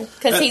so weird.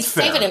 Because That's he's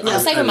fair. saving him. Yeah.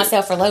 I'm saving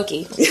myself for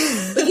Loki.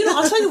 But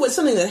I'll tell you what's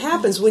something that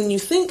happens when you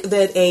think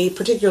that a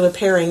particular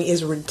pairing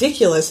is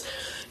ridiculous.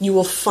 You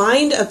will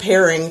find a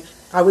pairing.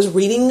 I was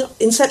reading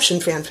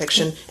Inception fan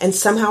fiction, and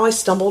somehow I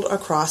stumbled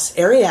across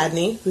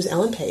Ariadne, who's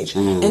Ellen Page,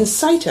 and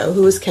Saito,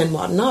 who is Ken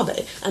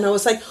Watanabe. And I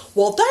was like,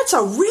 well, that's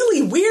a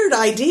really weird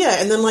idea.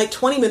 And then,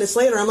 20 minutes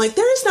later, I'm like,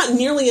 there is not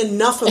nearly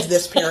enough of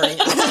this pairing.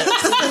 You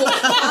will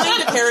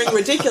find a pairing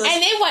ridiculous.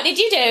 And then what did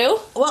you do?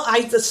 Well,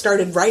 I just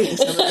started writing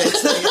some of it.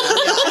 So,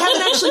 I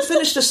haven't actually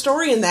finished a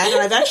story in that,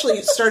 and I've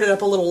actually started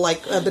up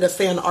a bit of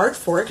fan art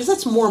for it, because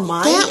that's more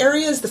my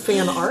area is the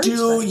fan art.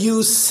 Do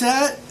you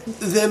set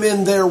them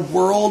in their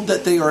world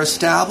that they are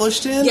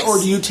established in, Yes. or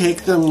do you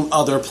take them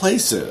other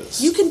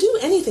places? You can do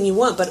anything you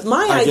want, but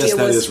my I idea guess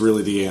that was... is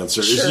really the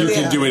answer. Is Sure, you yeah.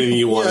 can do anything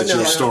you want. Yeah, It's no,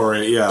 your no.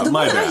 story. Yeah, The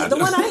my one bad. the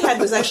one I had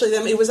was actually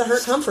them. It was a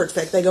hurt comfort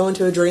fic. They go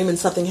into a dream and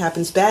something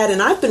happens bad,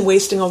 and I've been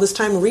wasting all this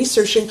time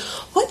researching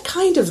what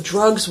kind of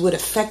drugs would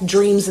affect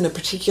dreams in a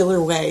particular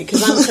way,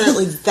 because I'm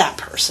apparently that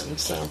person.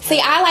 So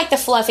See, I like the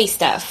fluffy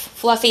stuff.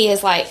 Fluffy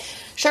is like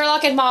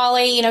Sherlock and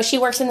Molly, you know, she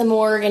works in the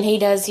morgue and he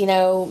does, you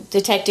know,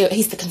 detective.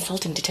 He's the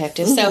consulting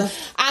detective. So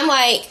I'm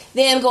like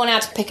them going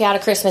out to pick out a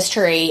Christmas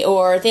tree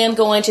or them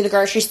going to the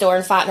grocery store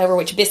and fighting over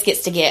which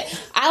biscuits to get.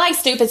 I like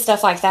stupid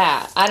stuff like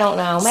that. I don't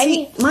know.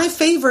 Maybe. See, my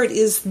favorite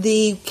is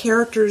the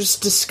characters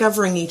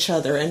discovering each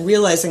other and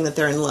realizing that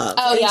they're in love.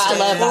 Oh, yeah, I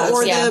love those.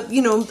 Or yeah. the,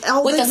 you know,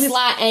 all With the, a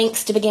slight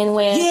angst to begin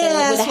with. And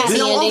yes, with a happy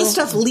and all ending. the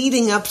stuff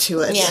leading up to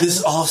it. Yeah.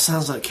 This all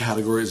sounds like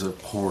categories of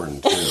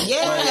porn, too.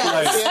 Yeah,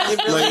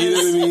 Like, you know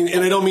what I mean?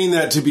 And I don't mean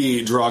that to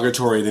be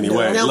derogatory in any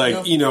way. no, like,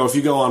 no. you know, if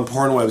you go on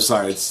porn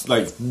websites,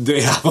 like,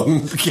 they have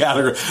a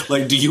category.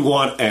 Like, do you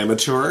want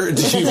amateur?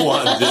 Do you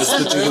want this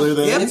particular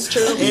thing? Yep, it's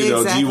true. You know,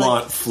 do Exactly. you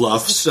want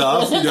fluff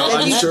stuff? You know, And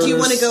I'm do sure you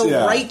want to there's- go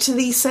yeah. right to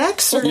the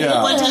sex, or do you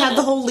Yeah. want to have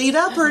the whole lead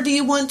up, or do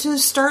you want to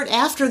start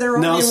after they're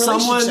already Now, in a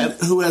someone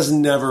relationship? who has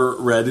never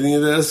read any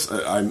of this,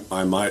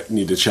 I might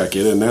need to check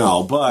it in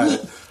now,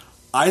 but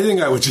I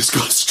think I would just go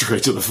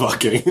straight to the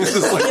fucking.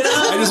 It's like,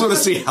 I just want to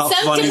see how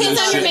Some funny depends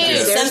this on your shit mood.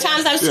 is.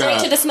 Sometimes I'm straight Yeah.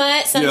 to the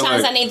smut.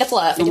 Sometimes like- I need the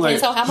fluff. It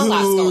depends on how my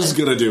life's who's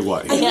going. gonna do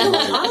what?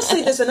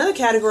 Honestly, there's another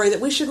category that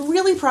we should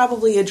really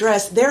probably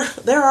address. There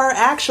are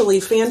actually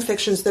fan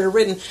fictions that are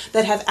written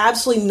that have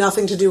absolutely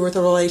nothing to do with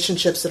the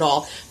relationships at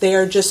all. They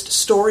are just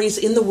stories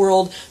in the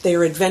world. They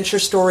are adventure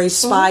stories,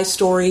 spy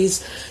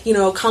stories, you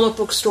know, comic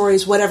book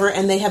stories, whatever,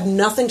 and they have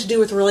nothing to do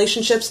with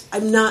relationships.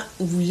 I'm not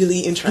really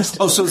interested.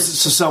 Oh, so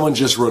someone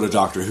just wrote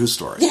a Doctor Who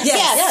story.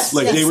 Yes.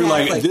 Like they were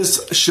like, Exactly.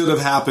 this should have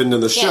happened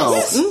in the show.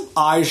 Yes.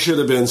 I should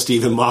have been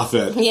Stephen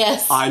Moffat.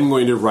 Yes. I'm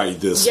going to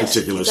write this Yes,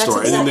 particular that's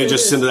story, and then they exactly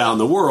just what it send it out in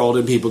the world,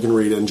 and people can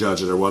read it and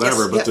judge it or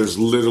whatever. Yes, but yep. there's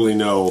literally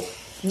no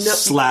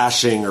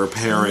slashing or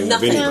pairing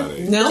Nothing. of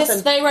anybody. No.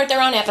 Just, they wrote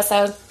their own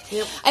episode.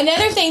 Yep.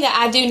 Another thing that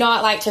I do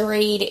not like to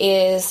read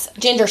is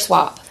gender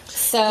swap.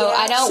 So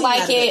I I've don't seen like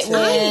that a bit it too.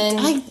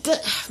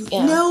 when...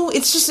 Yeah. No,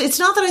 it's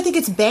not that I think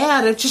it's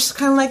bad. It's just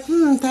kind of like,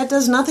 that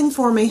does nothing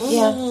for me.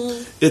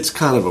 Yeah. It's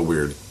kind of a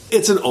weird.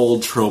 It's an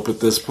old trope at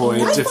this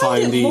point I to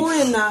find find it the more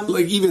in,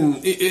 like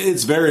even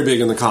it's very big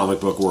in the comic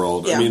book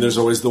world. Yeah. I mean, there's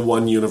always the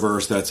one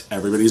universe that's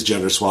everybody's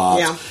gender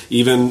swapped. Yeah.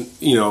 Even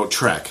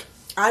Trek.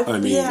 I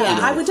mean,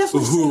 I would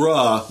definitely say-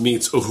 Uhura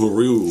meets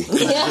Uhuru.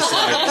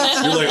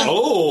 You're like,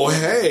 oh,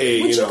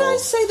 hey. Would you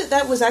guys say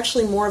that was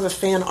actually more of a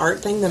fan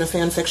art thing than a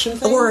fan fiction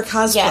thing? Or a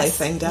cosplay Yes.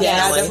 thing, Yeah,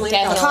 definitely.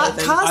 definitely.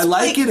 Definitely. Cosplay. I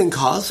like it in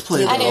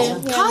cosplay, I though.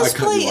 do, yeah. I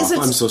cut Cosplay you is off.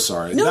 its- I'm so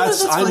sorry. No,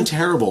 that's I'm fine.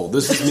 terrible.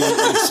 This is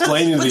me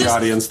explaining to the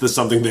audience this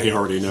something they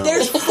already know.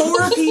 There's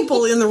 4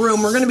 people in the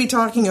room. We're going to be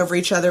talking over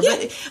each other,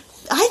 but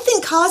I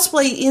think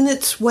cosplay in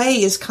its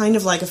way is kind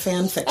of like a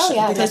fan fiction Oh,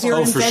 yeah, because you're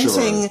definitely. Oh,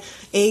 for inventing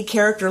a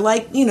character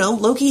like,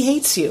 Loki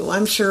hates you.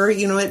 I'm sure,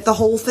 the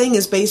whole thing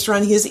is based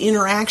around his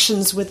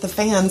interactions with the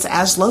fans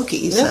as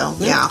Loki. So,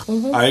 yeah.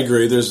 I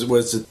agree.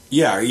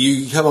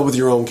 You come up with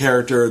your own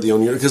character,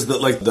 because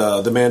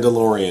the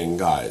Mandalorian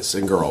guys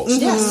and girls,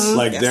 Yes.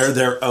 like Yes. they're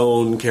their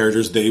own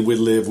characters. They would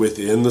live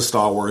within the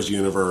Star Wars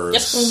universe.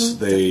 Yes.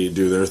 They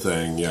do their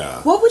thing.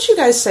 Yeah. What would you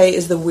guys say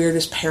is the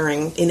weirdest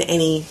pairing in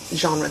any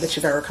genre that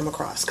you've ever come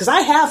across? Because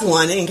I have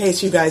one in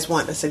case you guys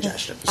want a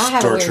suggestion. I have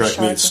a Star weird Trek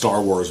Star meets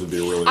Star Wars would be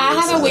a really. I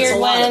have a weird a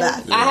lot of one.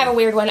 that. I have a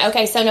weird one.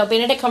 Okay, so no,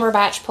 Benedict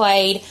Cumberbatch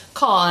played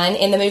Khan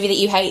in the movie that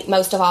you hate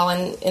most of all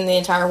in the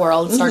entire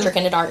world, Star Trek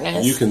Into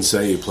Darkness. You can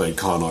say you played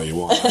Khan all you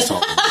want. That's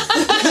all.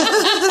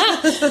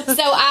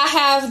 So I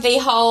have the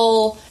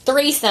whole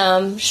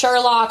threesome,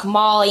 Sherlock,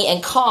 Molly,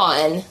 and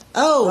Khan.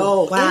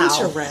 Oh, wow.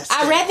 Interesting.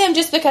 I read them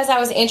just because I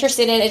was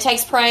interested in it. It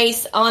takes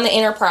place on the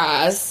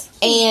Enterprise.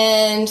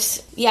 And,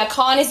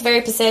 Khan is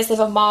very possessive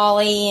of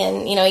Molly,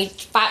 and, he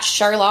fights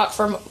Sherlock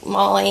for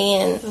Molly,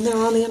 and they're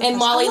on the Enterprise. and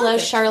Molly I like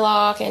loves it.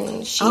 Sherlock,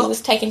 and she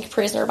was taken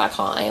prisoner by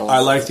Khan. I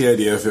like the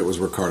idea if it was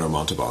Ricardo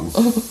Montalban.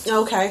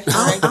 Okay.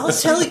 All right.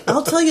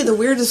 I'll tell you the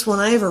weirdest one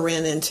I ever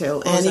ran into,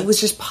 and it was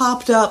just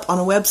popped up on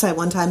a website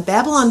one time: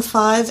 Babylon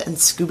 5 and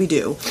Scooby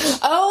Doo.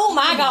 Oh,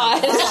 my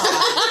God.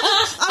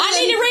 I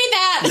need to read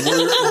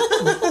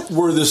that.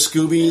 Were the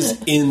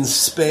Scoobies in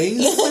space?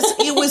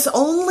 It was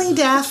only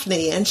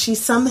Daphne, and she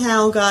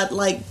somehow got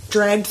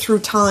dragged through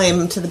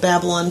time to the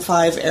Babylon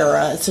 5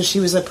 era, so she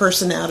was a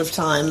person out of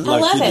time.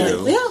 Like love you it.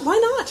 do. Yeah, why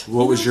not?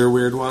 What was your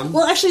weird one?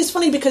 Well, actually, it's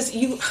funny because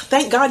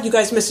thank God you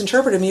guys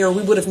misinterpreted me, or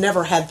we would have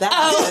never had that.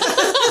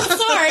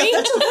 Sorry.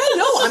 That's okay.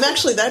 No, I'm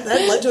actually that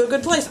led to a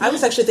good place. I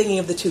was actually thinking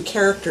of the 2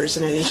 characters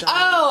in any genre.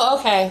 Oh,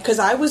 okay. Because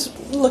I was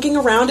looking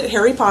around at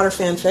Harry Potter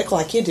fanfic,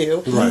 like you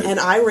do, Right. and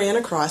I ran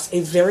across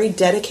a very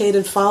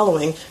dedicated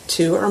following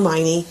to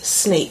Hermione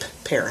Snape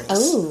pairings.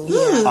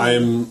 Oh.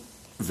 I'm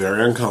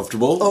very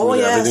uncomfortable with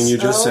yes. everything you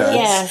just said.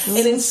 Yes.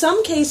 And in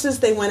some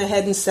cases, they went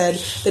ahead and said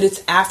that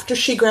it's after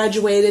she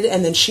graduated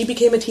and then she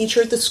became a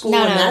teacher at the school, No,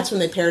 and no. that's when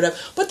they paired up.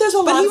 But there's a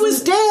lot. But he of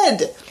was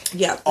dead.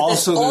 Yeah. but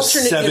Also, that's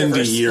there's alternate 70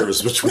 universe.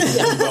 years between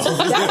them both.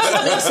 That's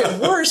what makes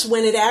it worse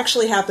when it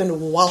actually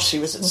happened while she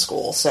was at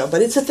school. So,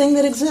 but it's a thing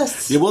that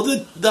exists. Yeah, well,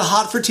 the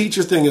hot for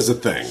teacher thing is a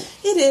thing.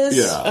 It is.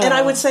 Yeah. And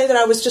I would say that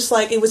I was just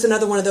like, it was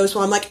another one of those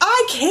where I'm like,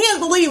 I can't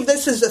believe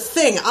this is a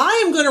thing.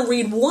 I am going to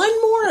read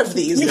one more of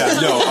these. Yeah,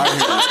 no, I hear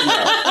you.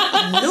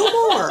 Yeah.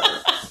 No more.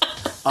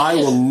 I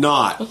will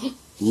not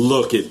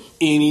look at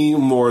any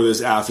more of this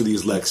after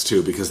these Lex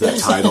 2 because that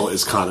title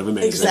is kind of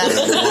amazing.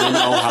 Exactly. I want to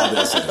know how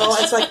this ends. Oh,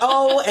 it's like,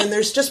 and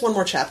there's just one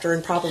more chapter,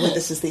 and probably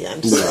this is the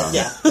end. So,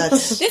 Yeah.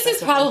 that's This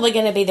is probably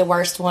going to be the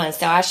worst one,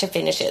 so I should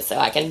finish it so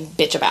I can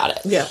bitch about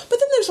it. Yeah, but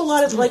then there's a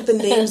lot of like the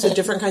names of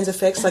different kinds of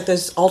fics, like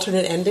there's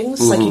alternate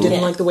endings, like you didn't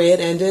Yeah. like the way it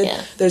ended.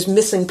 Yeah. There's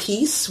missing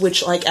piece,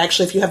 which like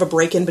actually if you have a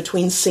break in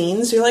between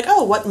scenes, you're like,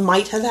 oh, what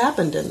might have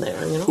happened in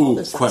there? You know, all Ooh,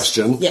 those things.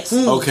 question. Yes.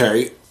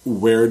 Okay,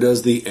 where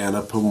does the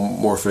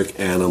anthropomorphic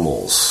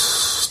animals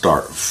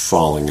start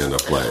falling into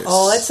place?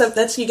 Oh,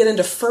 that's you get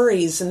into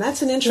furries, and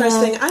that's an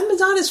interesting. I'm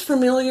not as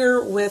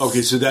familiar with.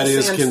 Okay, so that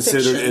is fan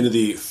considered fiction. into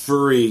the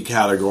furry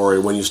category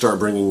when you start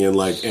bringing in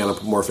like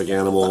anthropomorphic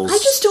animals. I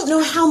just don't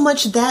know how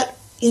much that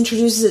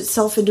introduces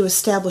itself into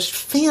established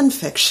fan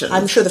fiction.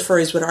 I'm sure the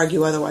furries would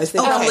argue otherwise. They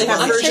probably well, have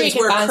I'm sure versions you can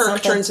where find Kirk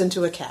something. turns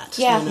into a cat.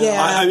 Yeah. you know?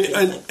 Yeah. I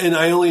mean, and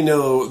I only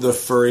know the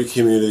furry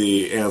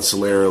community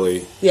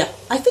ancillarily. Yeah.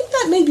 I think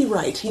that may be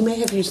right. You may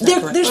have used that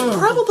correctly. There's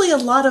probably a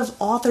lot of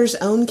authors'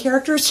 own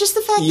characters. Just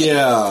the fact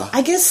Yeah. that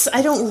I guess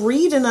I don't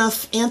read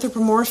enough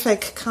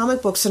anthropomorphic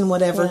comic books and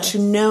whatever to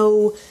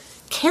know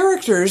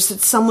characters that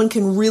someone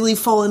can really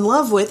fall in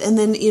love with and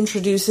then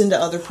introduce into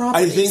other I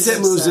properties. think that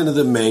moves into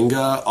the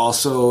manga,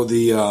 also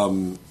the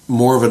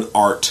more of an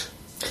art.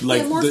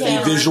 Like Yeah, more the fan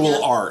art, visual yeah.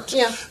 art.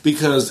 Yeah.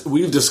 Because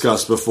we've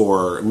discussed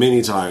before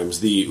many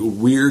times the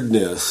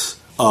weirdness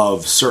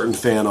of certain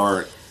fan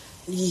art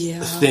Yeah.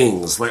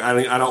 things. Like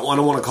I don't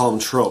want to call them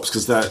tropes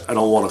because that I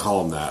don't want to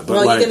call them that. But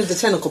Well, like you get into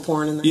tentacle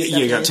porn, and yeah,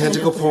 you got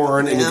tentacle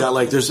porn, and you Yeah. got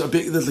like there's like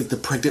the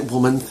pregnant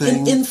woman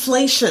thing.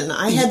 Inflation.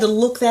 I had to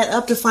look that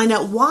up to find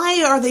out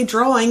why are they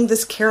drawing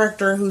this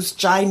character who's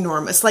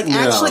ginormous. Like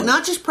actually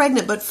not just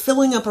pregnant, but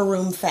filling up a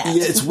room fat.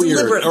 yeah, it's weird.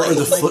 Or Deliberately.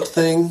 the foot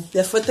thing.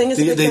 The foot thing is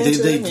a They, big they, thing they,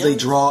 to they, them, yeah. they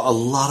draw a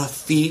lot of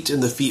feet,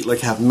 and the feet like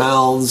have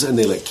mouths, and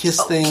they like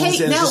kiss things.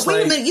 Okay, and now just, wait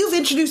like, a minute. You've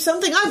introduced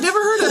something I've never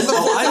heard of.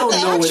 Oh, I don't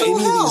know what Actual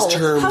any hell. of these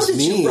terms How did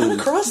mean. you run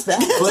across that?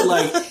 But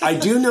like, I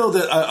do know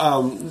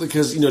that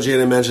because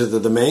Jada mentioned that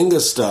the manga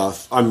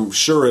stuff, I'm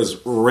sure is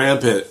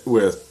rampant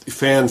with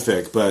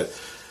fanfic, but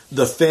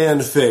the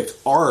fanfic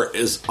art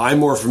is I'm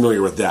more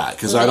familiar with that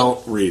because I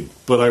don't read,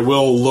 but I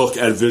will look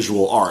at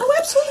visual art. Oh,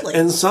 absolutely.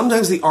 And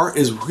sometimes the art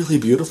is really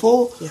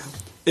beautiful. Yeah.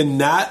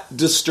 And that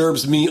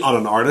disturbs me on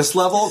an artist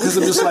level because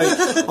I'm just like,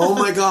 oh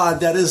my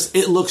god,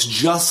 it looks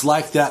just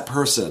like that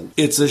person.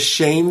 It's a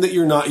shame that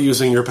you're not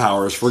using your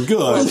powers for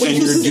good and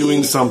you're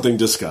doing something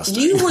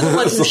disgusting. You were the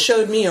one who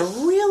showed me a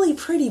really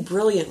pretty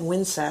brilliant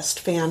Wincest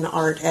fan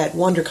art at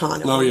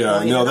WonderCon. Oh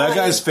yeah, no, that And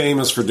guy's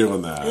famous for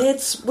doing that.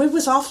 it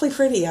was awfully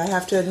pretty, I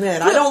have to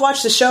admit. I don't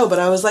watch the show, but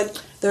I was like,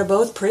 they're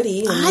both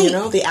pretty,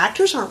 and the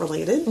actors aren't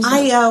related.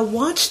 I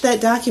watched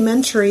that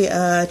documentary,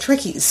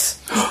 Trickies.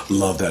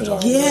 Love that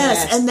dog. Yes,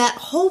 Yes. and that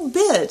whole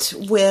bit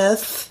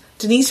with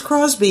Denise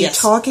Crosby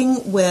Yes.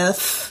 talking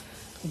with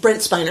Brent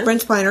Spiner.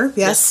 Brent Spiner,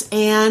 yes,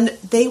 and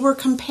they were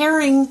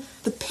comparing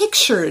the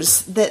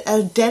pictures that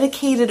a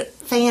dedicated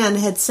fan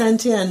had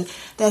sent in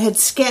that had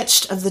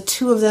sketched of the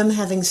two of them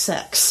having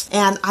sex.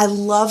 And I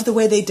love the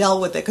way they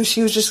dealt with it because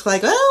she was just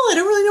like, well, I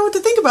don't really know what to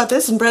think about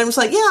this. And Brent was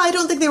like, yeah, I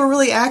don't think they were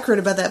really accurate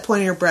about that point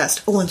in your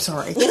breast. Oh, I'm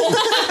sorry.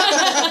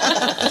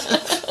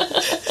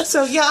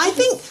 So, yeah, I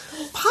think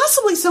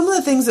possibly some of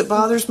the things that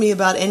bothers me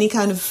about any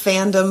kind of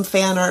fandom,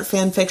 fan art,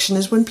 fan fiction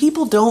is when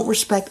people don't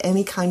respect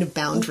any kind of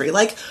boundary.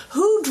 Like,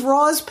 who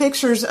draws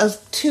pictures of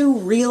two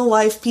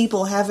real-life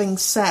people having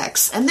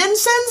sex and then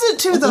sends it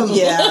to them?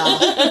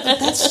 Yeah.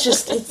 That's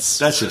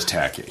just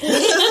tacky.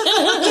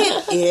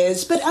 it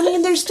is. But I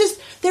mean, there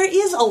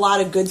is a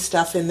lot of good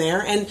stuff in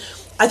there, and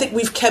I think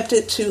we've kept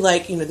it to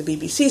like, the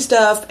BBC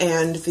stuff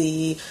and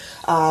the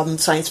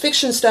science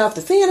fiction stuff,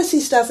 the fantasy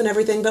stuff and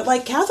everything. But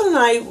like Catherine and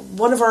I,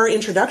 one of our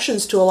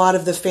introductions to a lot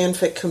of the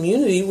fanfic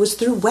community was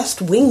through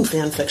West Wing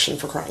fanfiction,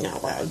 for crying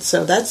out loud.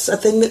 So that's a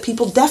thing that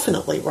people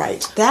definitely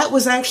write. That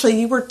was actually,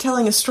 you were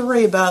telling a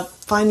story about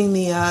finding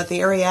the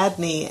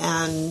Ariadne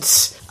and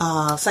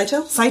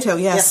Saito? Saito,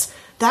 yes. Yeah.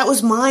 That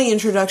was my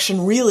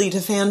introduction, really, to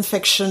fan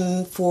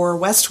fiction for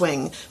West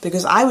Wing,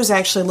 because I was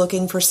actually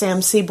looking for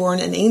Sam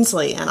Seaborn and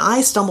Ainsley, and I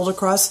stumbled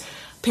across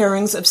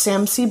pairings of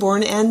Sam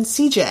Seaborn and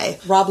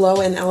CJ. Rob Lowe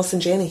and Allison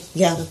Janney.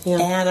 Yeah.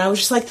 And I was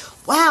just like,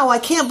 wow, I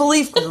can't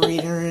believe...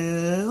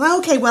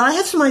 Okay, well, I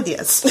have some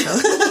ideas.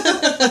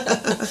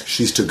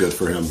 She's too good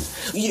for him.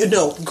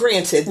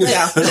 Granted.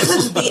 Yeah.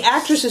 The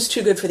actress is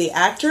too good for the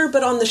actor,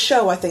 but on the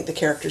show, I think the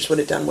characters would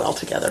have done well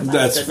together.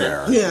 That's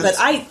fair. Yeah. But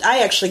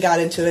I actually got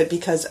into it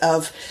because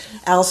of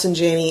Allison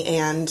Janney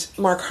and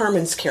Mark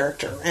Harmon's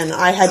character, and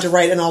I had to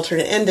write an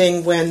alternate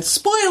ending when,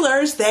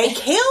 spoilers, they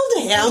killed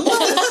him.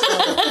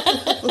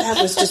 So that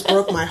was just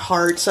broke my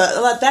heart. So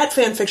that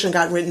fan fiction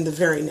got written the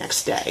very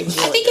next day. I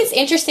think it's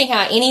interesting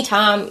how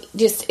anytime,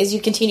 just as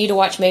you continue to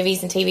watch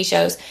movies and TV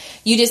shows,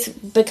 you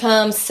just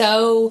become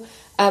so...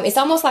 it's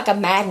almost like a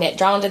magnet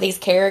drawn to these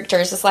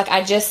characters. It's like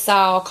I just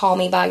saw Call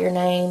Me By Your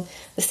Name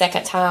the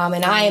second time,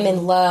 and I am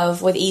in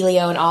love with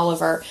Elio and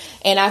Oliver.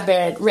 And I've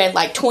read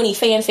like 20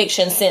 fan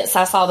fiction since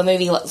I saw the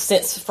movie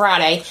since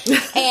Friday.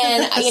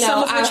 And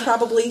some of which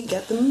probably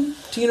get them,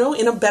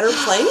 in a better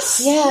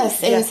place.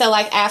 Yes, and so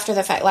like after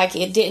the fact, like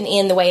it didn't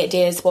end the way it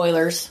did.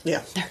 Spoilers.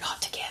 Yeah, they're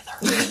not together.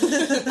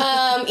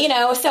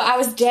 So I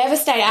was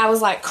devastated. I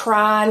was like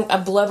crying,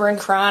 blubbering,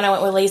 crying. I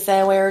went with Lisa,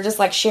 and we were just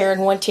like sharing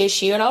one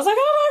tissue, and I was like,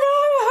 oh my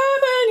God, what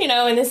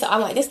happened? And this,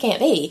 I'm like, this can't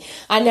be.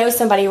 I know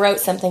somebody wrote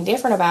something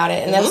different about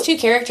it, and those two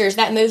characters,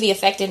 that movie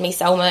affected me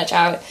so much.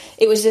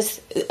 It was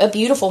just a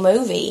beautiful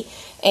movie,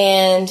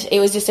 and it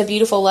was just a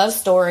beautiful love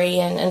story,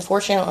 and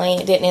unfortunately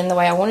it didn't end the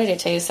way I wanted it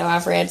to, so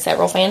I've read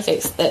several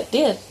fanfics that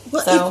did.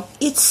 Well,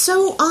 it's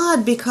so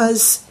odd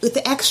because with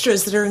the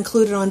extras that are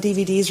included on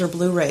DVDs or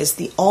Blu-rays,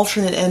 the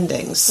alternate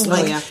endings,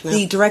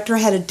 the director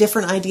had a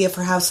different idea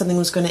for how something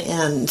was going to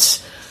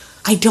end.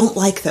 I don't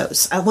like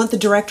those. I want the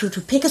director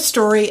to pick a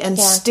story and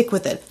stick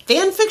with it.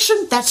 Fan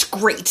fiction, that's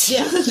great.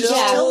 Yeah.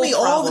 Tell me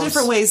all the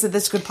different ways that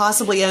this could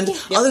possibly end,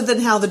 other than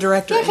how the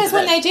director ended it. Because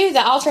when they do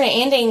the alternate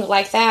ending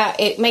like that,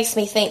 it makes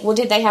me think, well,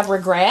 did they have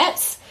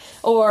regrets?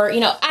 Or,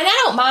 and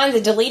I don't mind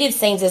the deleted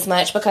scenes as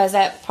much because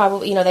that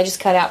probably, they just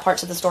cut out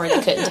parts of the story they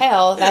couldn't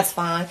tell. That's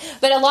fine.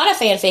 But a lot of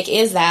fanfic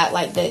is that,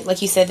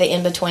 like you said, the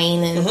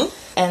in-between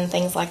and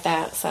things like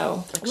that.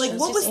 So, like,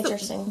 what was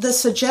the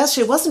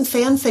suggestion? It wasn't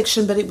fan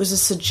fiction, but it was a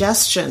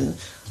suggestion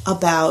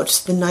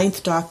about the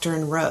Ninth Doctor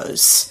and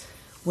Rose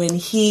when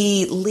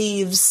he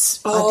leaves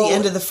at the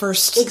end of the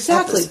first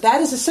Exactly. episode.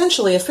 That is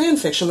essentially a fan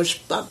fiction, which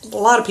a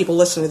lot of people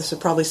listening to this have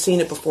probably seen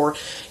it before.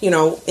 In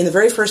the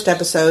very first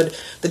episode,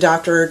 the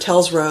Doctor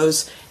tells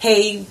Rose,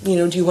 hey, do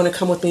you want to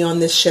come with me on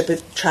this ship?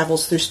 It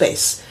travels through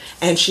space.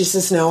 And she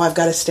says, no, I've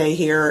got to stay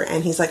here.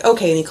 And he's like,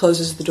 okay, and he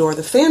closes the door.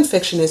 The fan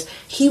fiction is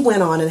he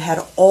went on and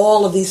had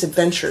all of these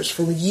adventures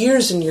for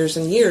years and years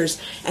and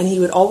years, and he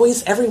would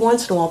always, every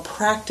once in a while,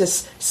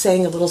 practice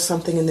saying a little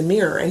something in the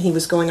mirror. And he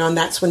was going on,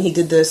 that's when he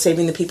did the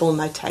Saving the People in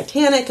the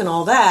Titanic and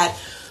all that,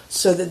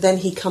 so that then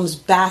he comes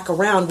back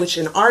around, which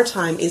in our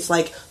time is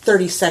like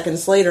 30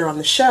 seconds later on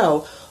the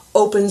show,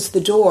 opens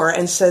the door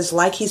and says,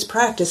 like he's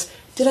practiced,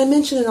 did I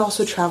mention it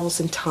also travels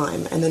in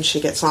time? And then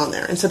she gets on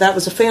there. And so that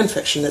was a fan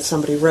fiction that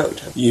somebody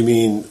wrote. You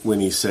mean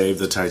when he saved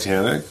the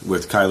Titanic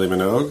with Kylie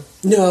Minogue?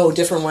 No,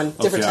 different one.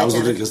 Different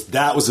Titanic. Because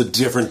that was a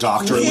different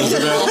Dr.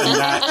 Elizabeth, and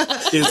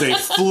that is a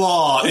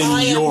flaw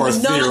in your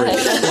theory.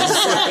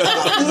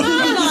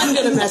 I'm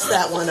going to mess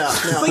that one up.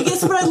 No.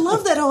 But I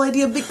love that whole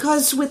idea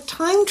because with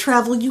time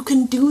travel, you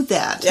can do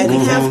that. You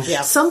can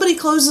have somebody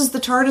closes the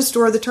TARDIS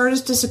door, the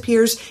TARDIS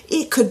disappears.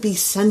 It could be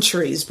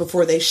centuries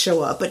before they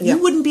show up, but you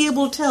wouldn't be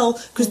able to tell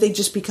because they'd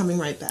just be coming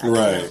right back.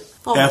 Right.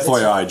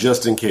 FYI,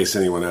 just in case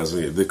anyone has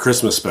the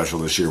Christmas special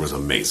this year was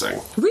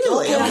amazing.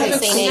 Really? I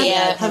haven't seen it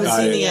yet. Haven't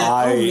seen it yet.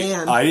 Oh,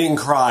 man. I didn't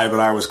cry, but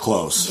I was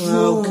close.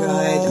 Oh,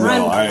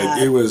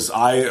 good. It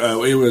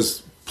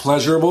was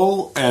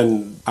pleasurable,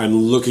 and I'm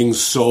looking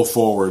so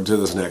forward to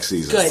this next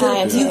season. Good.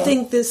 Do you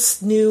think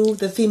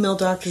the female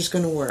Doctor is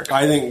going to work?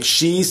 I think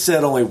she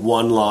said only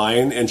one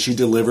line, and she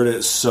delivered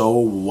it so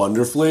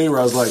wonderfully, where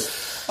I was like,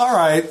 all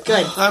right,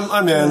 good.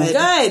 I'm in.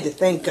 Good,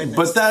 thank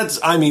goodness. But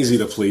I'm easy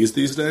to please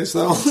these days,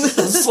 though.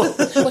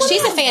 Well,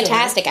 she's a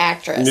fantastic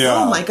actress. Yeah.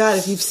 Oh my God!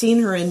 If you've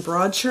seen her in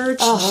Broadchurch,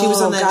 she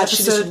was on that episode.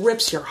 She just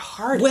rips your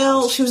heart out.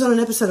 Well, she was on an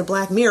episode of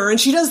Black Mirror, and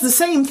she does the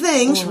same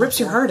thing. She rips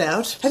your heart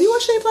out. Have you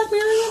watched any Black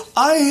Mirror yet?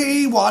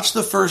 I watched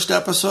the first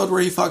episode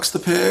where he fucks the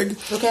pig.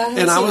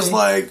 Okay, I was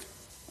like,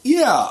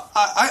 yeah,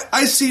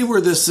 I see where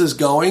this is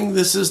going.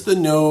 This is the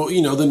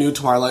new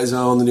Twilight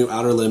Zone, the new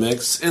Outer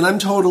Limits, and I'm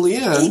totally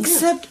in.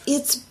 Except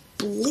it's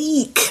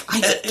bleak.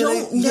 I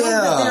don't know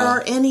that there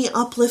are any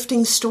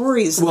uplifting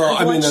stories. Well,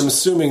 I'm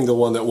assuming the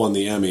one that won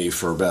the Emmy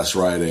for Best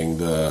Writing,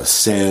 the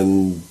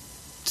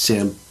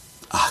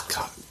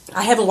God.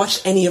 I haven't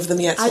watched any of them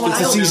yet. So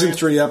it's a season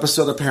 3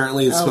 episode.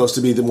 Apparently, it's supposed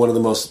to be one of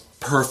the most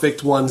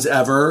perfect ones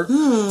ever,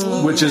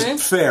 which is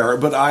fair.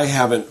 But I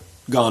haven't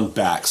gone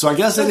back, so I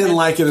guess I didn't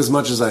like it as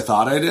much as I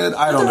thought I did.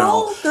 I don't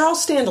know. They're all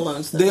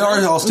standalones. They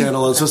are all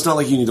standalones, so it's not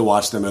like you need to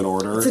watch them in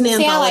order. It's an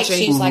anthology. I like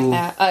shows like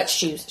that.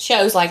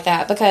 Shows like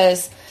that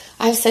because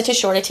I have such a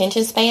short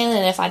attention span,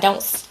 and if I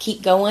don't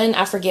keep going,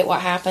 I forget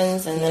what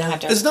happens, and then I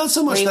have to. It's not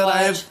so much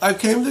that I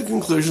came to the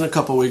conclusion a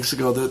couple weeks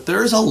ago that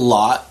there's a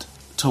lot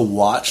to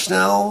watch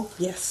now.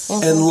 Yes.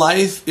 And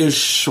life is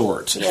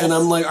short. Yes. And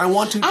I'm like, I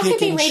want to pick and choose. I could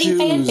be reading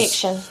fan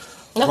fiction.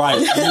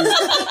 Right.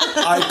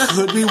 I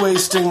could be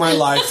wasting my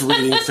life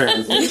reading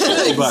fan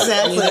fiction. But,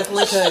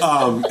 exactly.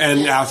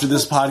 And after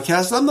this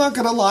podcast, I'm not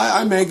going to lie,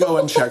 I may go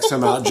and check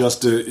some out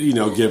just to,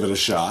 give it a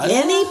shot.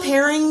 Any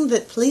pairing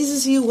that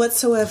pleases you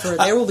whatsoever,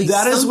 there will be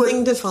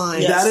something to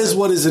find. That is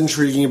what is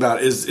intriguing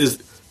about is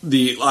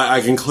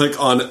I can click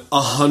on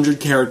 100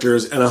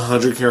 characters and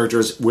 100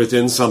 characters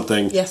within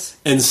something, Yes.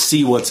 and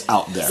see what's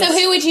out there. So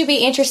who would you be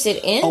interested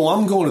in? Oh,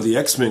 I'm going to the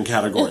X-Men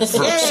category first.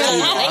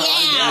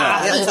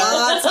 Yeah,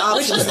 lots of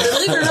options.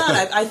 Believe it or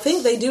not, I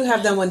think they do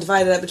have that one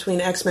divided up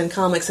between X-Men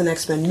comics and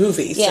X-Men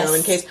movies. Yes. So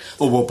in case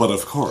Oh, well, but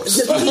of course.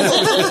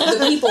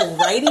 the people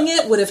writing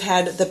it would have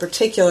had the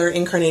particular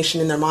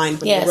incarnation in their mind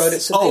when Yes. they wrote it,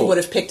 so they would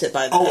have picked it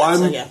by the Oh, so,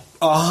 I'm yeah.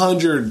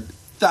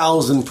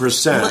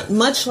 100,000%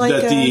 Much like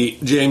that the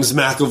James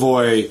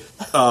McAvoy,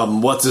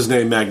 what's his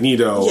name,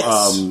 Magneto.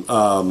 Yes.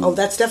 Oh,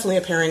 that's definitely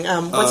a pairing.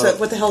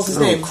 What the hell's his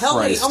name? Help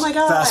me! Christ. Oh my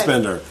god!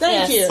 Fassbender.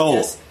 Thank Yes. you. Oh,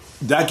 Yes.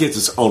 that gets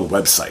its own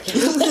website.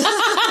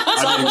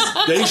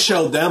 I mean, they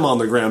showed them on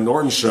the Graham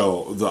Norton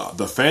show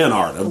the fan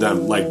art of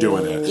them like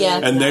doing it, Yeah.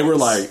 and they were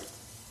like,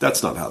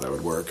 "That's not how that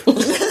would work." Which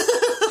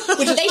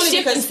is They funny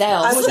ship because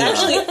themselves. I was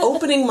actually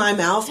opening my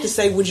mouth to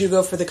say, "Would you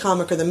go for the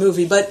comic or the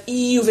movie?" But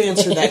you've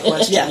answered that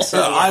question. Yes.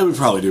 I would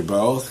probably do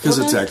both because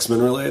it's Okay.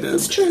 X-Men related.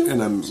 It's true.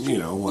 and I'm,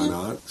 why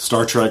not?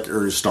 Star Trek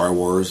or Star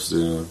Wars,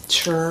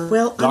 Sure.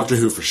 Well, Doctor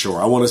Who for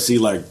sure. I want to see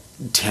like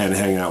 10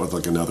 hang out with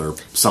like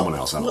someone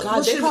else. I don't know.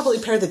 God, they probably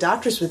pair the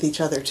doctors with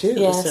each other too.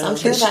 Yes, I'm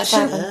sure that's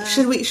happened.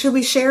 should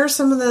we share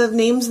some of the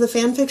names of the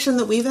fan fiction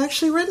that we've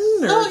actually written?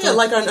 Or Oh yeah,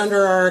 like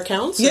under our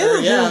accounts. Yeah, or-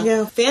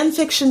 yeah.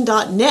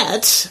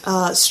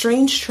 Fanfiction.net,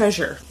 Strange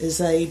Treasure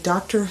is a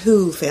Doctor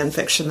Who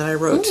fanfiction that I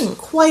wrote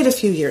quite a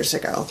few years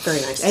ago.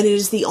 Very nice. And it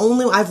is the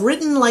only, I've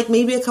written like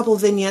maybe a couple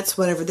of vignettes,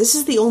 whatever. This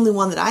is the only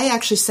one that I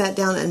actually sat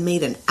down and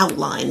made an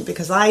outline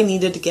because I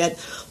needed to get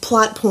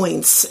plot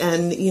points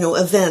and,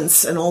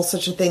 events and all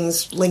such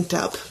things linked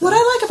up. What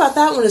I like about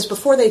that one is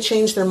before they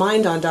changed their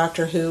mind on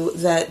Doctor Who,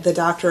 that the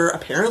Doctor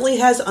apparently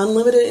has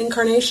unlimited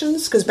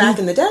incarnations. Because back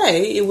in the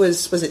day, it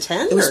was it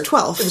 10? It was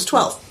 12. It was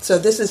 12. So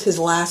this is his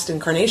last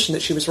incarnation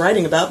that she was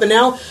writing about. But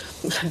now,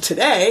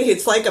 today,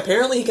 it's like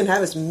apparently he can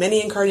have as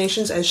many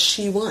incarnations as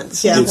she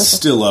wants. Yeah. It's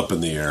still up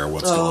in the air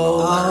what's going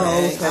on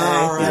there. Okay.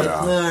 All right. Yeah.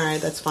 All right.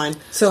 That's fine.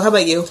 So how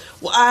about you?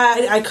 Well,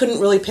 I couldn't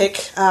really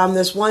pick.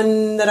 There's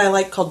one that I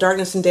like called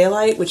Darkness and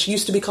Daylight, which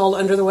used to be called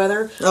Under the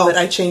Weather, but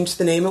I changed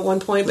the name at one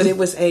point. But it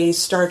was a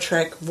Star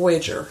Trek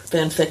Voyager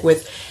fanfic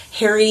with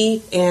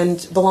Harry and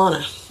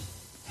B'Elanna.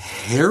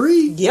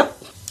 Harry? Yep.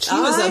 She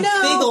was a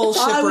big old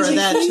shipper of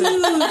that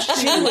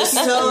too. She was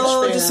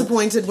so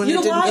disappointed when You it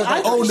know didn't why? go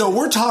that Oh no,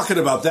 we're talking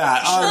about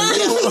that.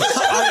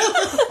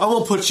 I'm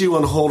gonna put you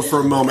on hold for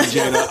a moment,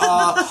 Jada.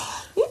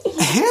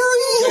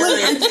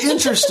 Harry?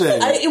 Interesting.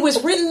 It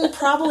was written,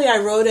 probably I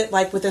wrote it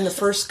like within the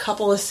first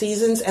couple of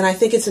seasons, and I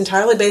think it's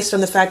entirely based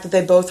on the fact that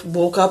they both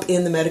woke up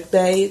in the medic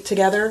bay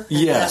together. And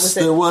Yes,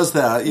 that there was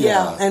that.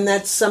 Yeah, and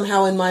that's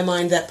somehow in my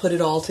mind that put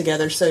it all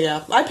together. So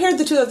yeah, I paired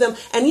the two of them,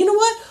 and you know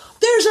what?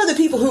 There's other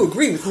people who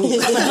agree with me.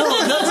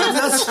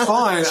 That's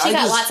fine. She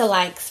got lots of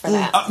likes for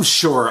that. I'm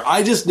sure.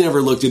 I just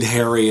never looked at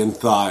Harry and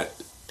thought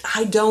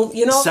I don't,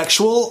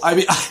 sexual. I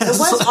mean, it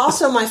was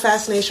also my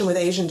fascination with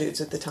Asian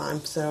dudes at the time.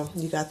 So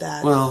you got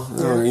that.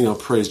 well,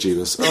 praise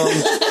Jesus.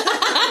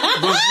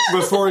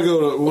 Before I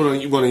go to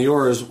one of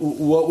yours,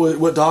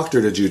 what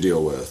doctor did you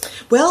deal with?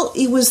 Well,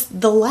 it was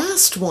the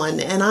last one,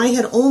 and I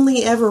had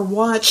only ever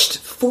watched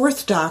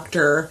Fourth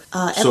Doctor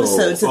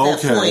episodes at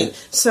that point.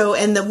 So,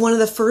 and one of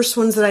the first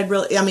ones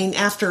that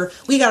after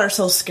we got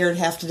ourselves scared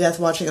half to death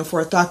watching a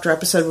Fourth Doctor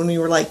episode when we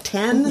were like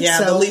 10. Yeah,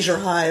 so, the Leisure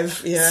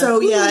Hive. Yeah. So,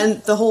 yeah,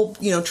 and the whole,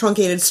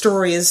 truncated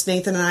story is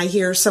Nathan and I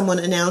hear someone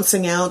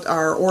announcing out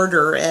our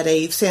order at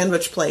a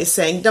sandwich place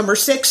saying, number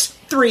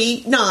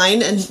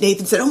 639, and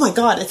Nathan said, oh my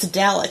God, it's a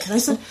Dalek. And I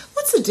said,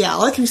 what's a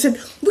Dalek? And he said,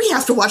 we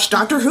have to watch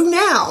Doctor Who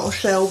now.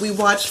 So we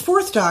watched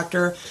Fourth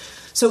Doctor.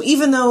 So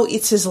even though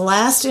it's his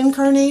last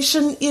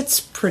incarnation, it's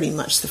pretty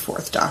much the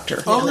Fourth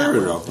Doctor. Oh, there we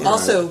go. All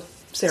also, right.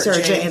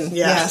 Sarah Jane.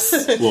 Yes.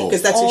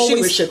 Because that's who she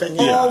was shipping.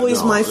 Yeah.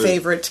 Always my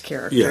favorite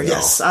character. Yeah, no.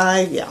 Yes,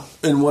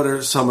 And what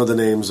are some of the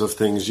names of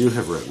things you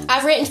have written?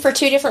 I've written for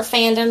two different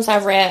fandoms.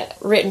 I've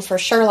written for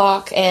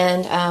Sherlock,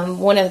 and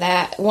one of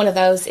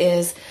those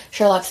is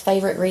Sherlock's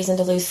favorite reason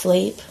to lose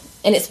sleep,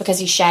 and it's because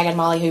he's shagging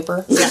Molly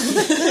Hooper. Yeah.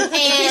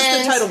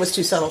 The title was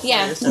too subtle for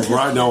Yeah. you. So.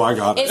 Right? No, I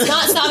got it. It's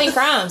not solving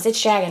crimes;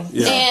 it's shagging.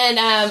 Yeah.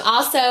 And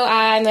also,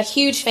 I'm a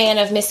huge fan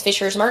of Miss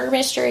Fisher's Murder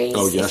Mysteries.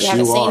 Oh, yes, if you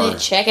haven't you seen are. it,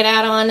 check it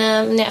out on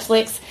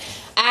Netflix.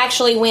 I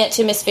actually went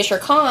to Miss Fisher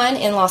Con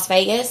in Las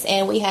Vegas,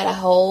 and we had a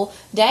whole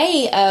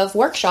day of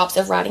workshops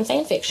of writing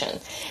fan fiction.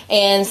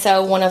 And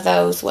so one of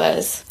those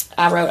was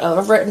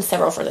I've written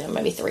several for them,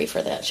 maybe 3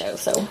 for that show.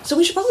 So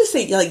we should probably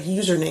say like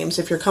usernames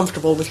if you're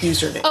comfortable with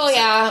usernames. Oh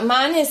yeah,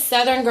 mine is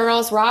Southern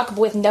Girls Rock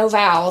with no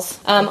vowels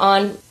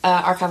on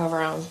Archive of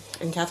Our Own.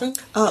 And Catherine?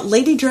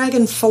 Lady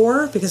Dragon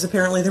 4, because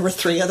apparently there were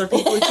 3 other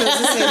people who chose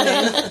the same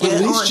name. But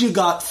at least you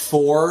got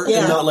 4 Yeah.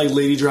 and not like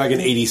Lady Dragon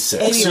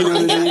 86. You know what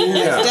I mean?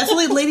 Yeah.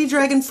 Definitely Lady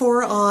Dragon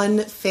 4 on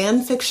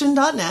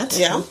fanfiction.net.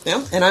 Yeah.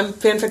 And I'm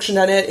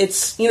fanfiction.net.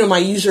 It's,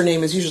 my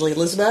username is usually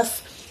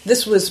Elizabeth.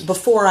 This was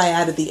before I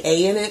added the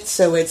A in it,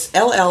 so it's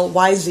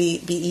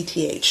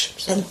LLYZBETH.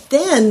 So And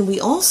then we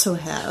also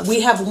have...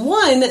 we have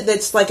one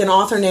that's like an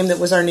author name that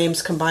was our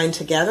names combined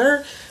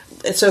together,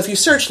 So if you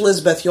search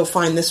Lisbeth, you'll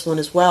find this one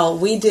as well.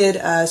 We did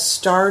a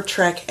Star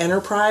Trek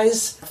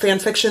Enterprise fan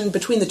fiction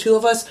between the two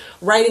of us,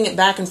 writing it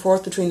back and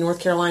forth between North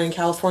Carolina and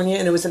California,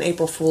 and it was an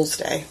April Fool's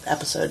Day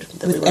episode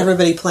that we With wrote.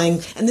 everybody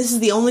playing. And this is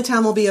the only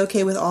time we'll be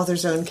okay with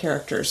author's own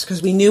characters,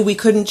 because we knew we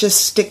couldn't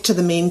just stick to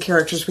the main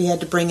characters. We had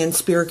to bring in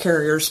spear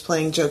carriers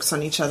playing jokes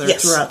on each other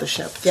Yes. throughout the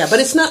ship. Yeah, but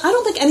it's not. I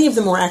don't think any of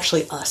them were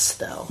actually us,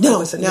 though. That No,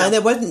 wasn't-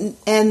 there wasn't,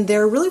 and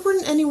there really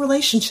weren't any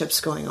relationships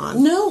going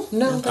on. no.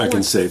 I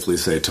can safely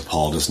say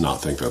T'Pol does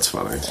not think that's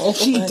funny.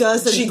 She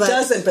doesn't. She but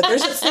doesn't, but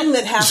there's a thing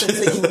that happens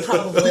that you would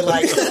probably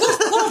like.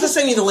 I'll have to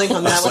send you the link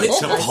on that one. Like,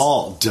 It's nice.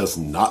 T'Pol does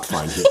not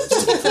find humans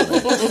to be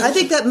funny. I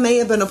think that may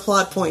have been a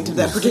plot point to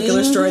that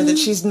particular story, that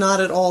she's not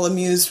at all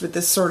amused with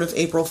this sort of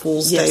April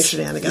Fool's Day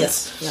shenanigans.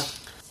 Yes. Yeah.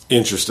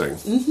 Interesting.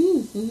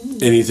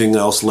 Anything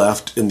else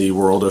left in the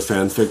world of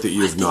fanfic that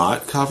you've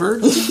not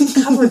covered?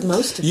 Covered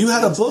most of it. You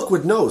had a book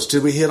with notes.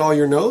 Did we hit all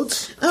your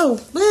notes?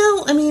 Oh,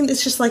 well, I mean,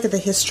 it's just like the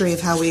history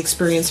of how we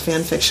experience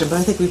fan fiction, but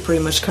I think we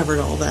pretty much covered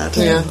all that.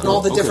 Yeah, and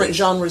all the Okay. different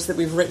genres that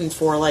we've written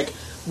for, like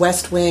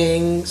West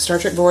Wing, Star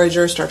Trek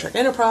Voyager, Star Trek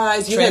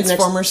Enterprise, you had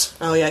Transformers.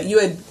 you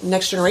had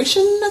Next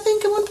Generation, I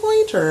think, at one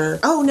point, or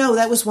Oh, no,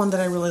 that was one that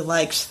I really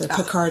liked, the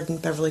Picard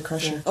and Beverly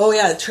Crusher. oh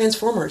yeah,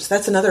 Transformers.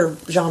 That's another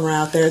genre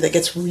out there that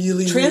gets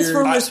really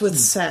Transformers with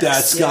sex.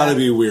 That's got to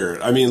be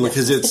weird. I mean,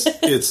 because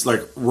it's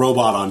like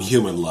robot on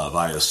human love,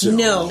 I assume.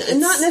 No. weird.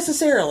 Not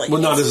necessarily.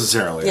 Well, not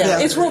necessarily. Yeah,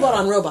 Yeah. it's robot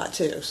on robot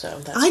too. So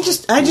that's I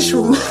just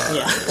remember.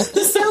 yeah.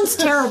 This sounds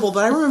terrible,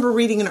 but I remember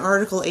reading an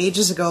article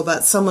ages ago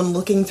about someone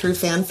looking through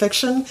fan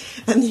fiction,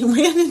 and they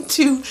ran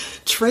into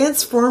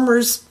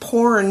Transformers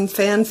porn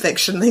fan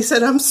fiction. They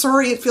said, "I'm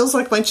sorry, it feels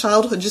like my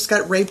childhood just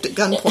got raped at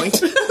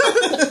gunpoint."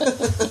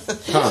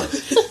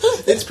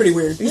 It's pretty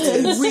weird.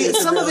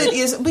 Some of it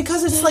is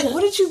because it's like,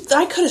 what did you?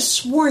 I could have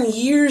sworn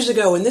years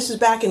ago, and this is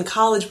back in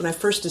college when I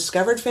first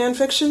discovered fan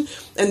fiction,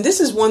 and this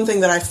is one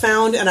thing that I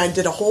found, and I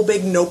did a whole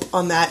big nope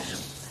on that,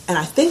 and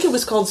I think it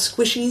was called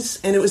Squishies,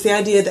 and it was the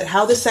idea that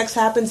how the sex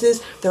happens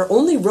is they're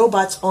only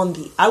robots on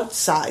the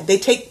outside. They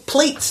take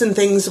plates and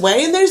things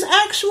away, and there's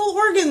actual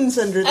organs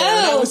under there.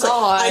 And I Oh, was like,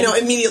 God. I know,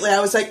 immediately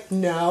I was like,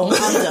 no,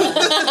 I'm done.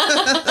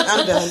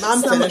 I'm done.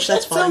 I'm finished.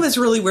 That's fine. Some is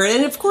really weird,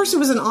 and of course, it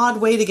was an odd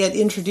way to get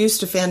introduced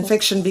to fan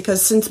fiction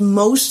because since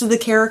most of the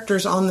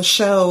characters on the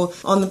show,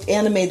 on the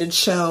animated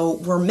show,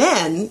 were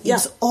men, Yeah.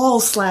 it's all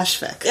slash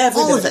fic.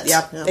 Every all bit of it,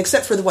 yeah.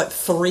 Except for the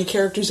 3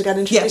 characters that got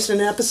introduced Yeah.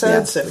 in an episode.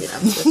 Yeah. So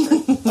it's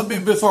different.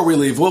 Before we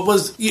leave, what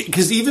was...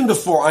 Because even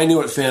before I knew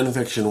what fan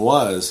fiction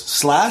was,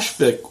 slash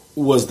fic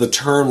was the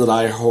term that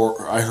I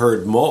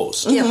heard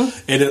most. Yeah.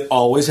 And it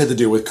always had to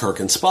do with Kirk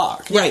and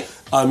Spock. Right.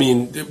 I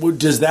mean,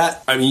 does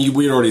that... I mean,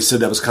 we already said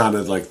that was kind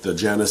of like the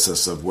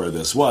genesis of where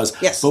this was.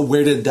 Yes. But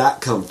where did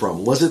that come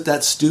from? Was it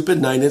that stupid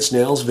Nine Inch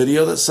Nails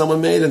video that someone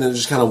made and it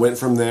just kind of went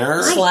from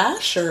there?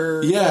 Slash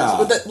or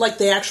Yeah. like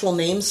the actual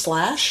name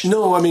Slash.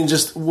 No, I mean,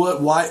 just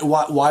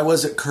why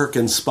was it Kirk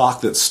and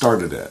Spock that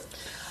started it?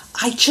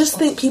 I just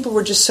think people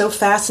were just so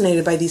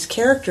fascinated by these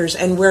characters,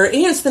 and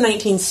it's the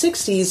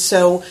 1960s,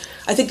 so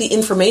I think the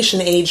information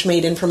age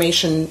made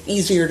information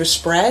easier to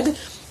spread.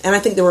 And I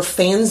think there were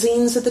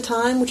fanzines at the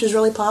time, which is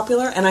really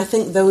popular, and I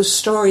think those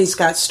stories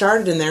got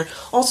started in there.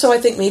 Also, I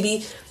think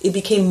maybe it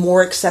became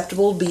more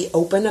acceptable to be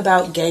open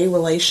about gay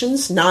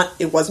relations.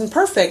 It wasn't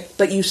perfect,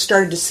 but you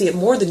started to see it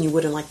more than you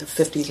would in like the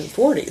 50s and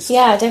 40s.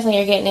 Yeah, definitely.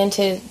 You're getting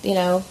into,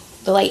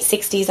 the late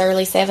 60s,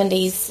 early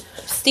 70s.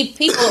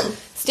 People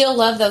still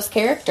love those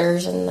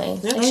characters, and they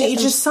And ship it's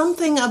them. just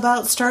something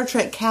about Star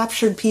Trek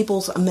captured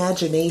people's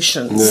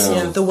imaginations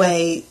Yeah. the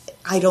way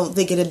I don't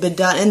think it had been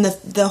done. And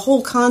the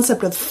whole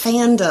concept of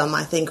fandom,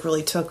 I think,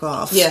 really took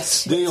off.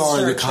 Yes. They are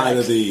Star the kind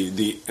of Trek.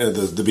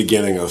 the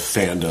beginning of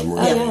fandom,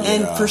 really.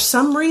 And for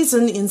some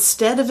reason,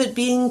 instead of it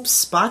being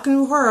Spock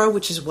and Uhura,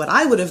 which is what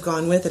I would have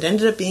gone with, it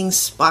ended up being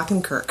Spock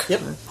and Kirk.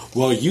 Yep.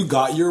 Well, you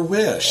got your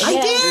wish. I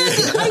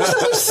did!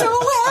 I'm so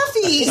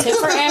happy! It took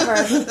forever.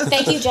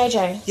 Thank you,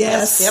 JJ.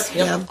 Yes.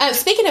 Yep. Yeah.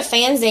 Speaking of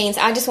fanzines,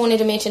 I just wanted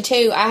to mention,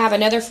 too, I have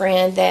another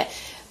friend that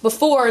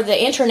before the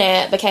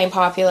internet became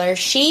popular,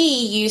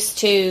 she used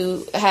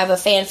to have a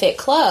fanfic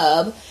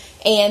club,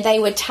 and they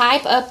would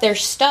type up their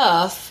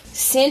stuff,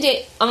 send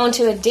it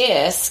onto a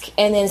disc,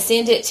 and then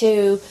send it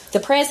to the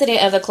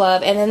president of the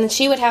club, and then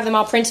she would have them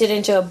all printed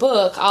into a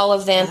book, all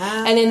of them,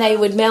 and then they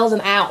would mail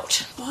them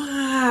out.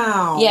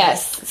 Wow.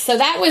 Yes. So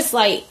that was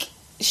like,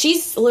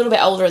 she's a little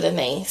bit older than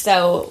me,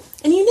 so...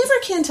 And you never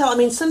can tell. I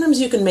mean,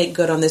 sometimes you can make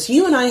good on this.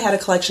 You and I had a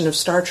collection of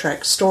Star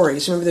Trek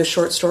stories. Remember those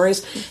short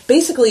stories?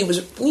 Basically, it was,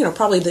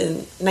 probably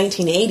the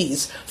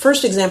 1980s.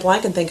 First example I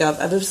can think of,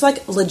 it was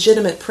like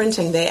legitimate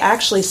printing. They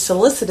actually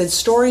solicited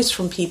stories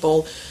from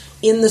people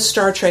in the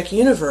Star Trek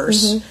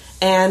universe,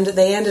 and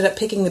they ended up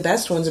picking the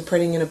best ones and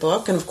printing in a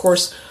book. And, of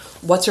course,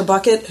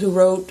 What's-Her-Bucket, who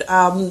wrote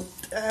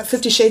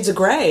 50 Shades of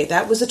Grey.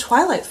 That was a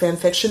Twilight fan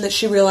fiction that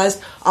she realized,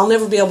 I'll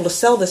never be able to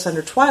sell this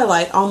under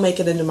Twilight. I'll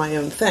make it into my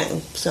own thing.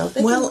 So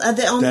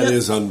that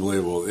is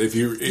unbelievable. If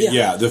you,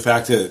 the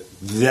fact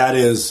that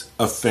is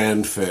a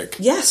fanfic.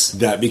 Yes.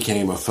 That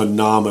became a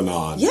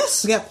phenomenon.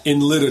 Yes. Yep.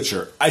 In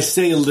literature. I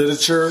say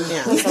literature.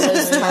 Yeah.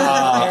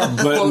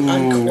 But Quote,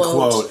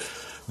 unquote. quote,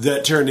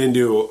 that turned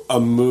into a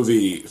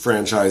movie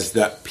franchise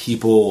that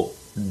people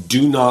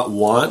do not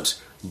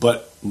want,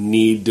 but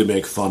need to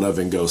make fun of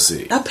and go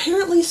see.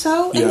 Apparently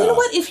so. And you know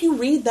what? If you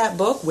read that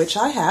book, which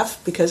I have,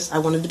 because I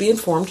wanted to be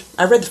informed,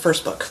 I read the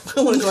first book.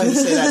 I want to go ahead and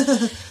say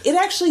that. It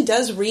actually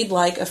does read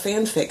like a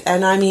fanfic,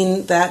 and I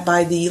mean that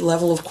by the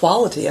level of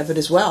quality of it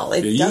as well.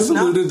 You've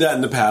alluded that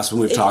in the past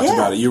when we've talked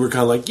about it. You were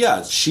kind of like,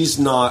 she's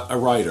not a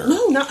writer.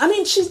 No. I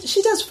mean,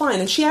 she does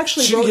fine, and she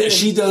actually wrote it.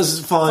 She does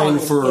fine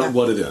for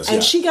what it is.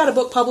 And she got a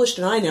book published,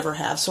 and I never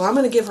have, so I'm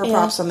going to give her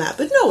props on that.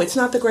 But no, it's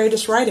not the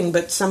greatest writing,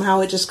 but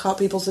somehow it just caught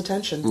people's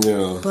attention.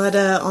 Yeah. But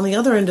on the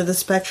other end of the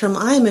spectrum,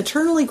 I am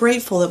eternally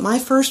grateful that my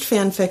first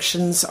fan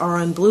fictions are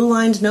on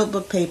blue-lined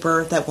notebook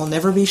paper that will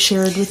never be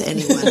shared with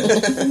anyone.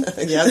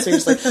 Yeah,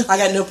 seriously. I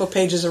got notebook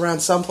pages around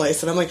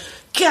someplace, and I'm like,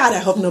 God, I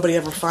hope nobody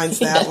ever finds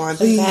that one.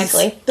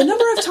 Exactly. The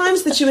number of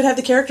times that you would have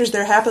the characters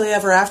there happily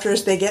ever after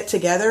as they get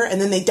together,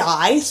 and then they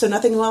die, so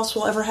nothing else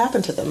will ever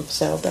happen to them.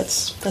 So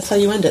that's how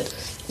you end it.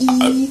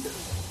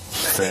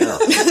 Fair.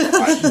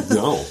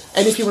 No.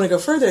 And if you want to go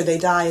further, they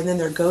die, and then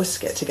their ghosts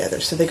get together,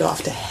 so they go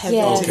off to heaven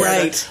together.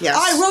 Right. Yes.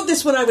 I wrote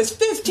this when I was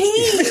 15!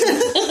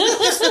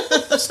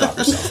 Stop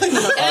yourself. And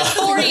it's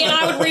 40 and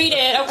I would read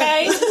it,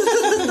 okay?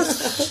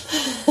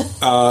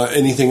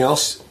 Anything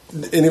else?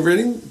 Any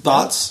reading?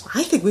 Thoughts?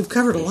 I think we've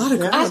covered a lot of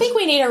ground. I think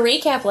we need a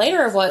recap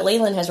later of what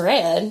Leland has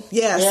read.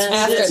 Yes.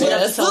 After this.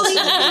 We'll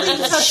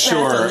touch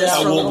Sure.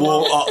 back on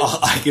this.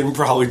 I can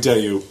probably tell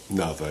you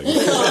nothing. I mean, we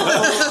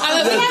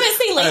haven't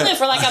seen Leland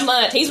for like a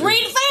month. He's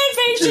reading fan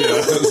fiction.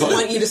 I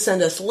want you to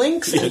send us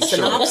links and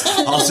synopsis.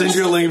 I'll send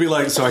you a link and be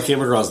like, so I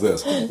came across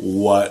this.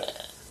 What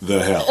the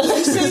hell?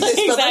 Say this,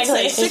 but let's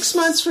say Exactly. 6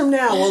 months from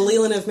now, will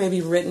Leland have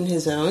maybe written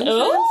his own?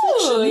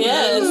 Ooh,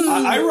 yes.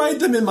 I write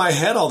them in my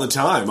head all the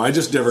time. I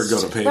just never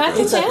go to paper. Write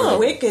them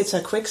down. It's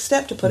a quick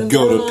step to put them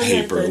Go down to on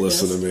paper. paper,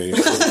 Listen to me.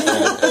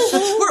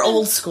 We're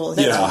old school.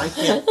 That's Yeah. fine.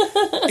 Yeah.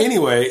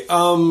 Anyway,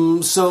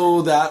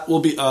 so that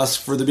will be us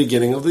for the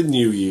beginning of the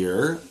new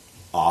year.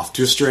 Off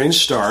to a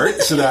strange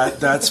start, so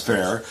that's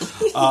fair.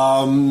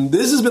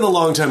 This has been a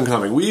long time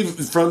coming.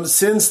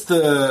 Since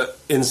the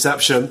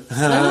inception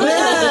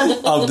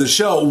of the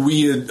show,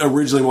 we had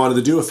originally wanted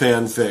to do a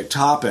fanfic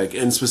topic,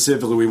 and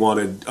specifically we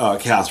wanted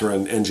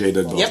Catherine and Jada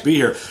to both be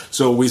here.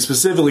 So we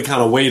specifically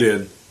kind of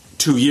waited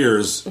 2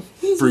 years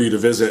for you to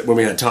visit when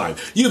we had time.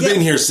 You've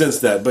been here since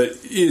that, but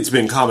it's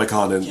been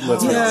Comic-Con, and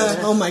let's be honest.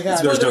 Oh my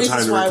God. There's no One of the time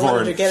reasons to why I wanted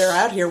record. to get her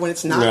out here when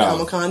it's not Yeah.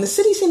 Comic-Con. The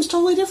city seems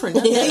totally different.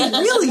 doesn't it? It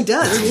really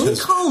does. A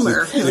little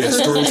calmer. Yeah,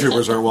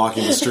 stormtroopers aren't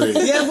walking the street.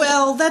 Yeah,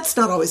 well, that's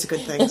not always a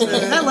good thing.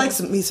 I like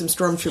some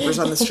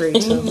stormtroopers on the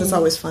street, so it's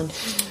always fun.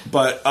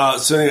 But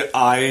so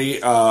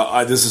anyway,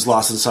 I this is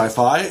Lost in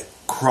Sci-Fi,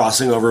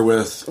 crossing over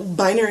with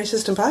Binary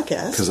System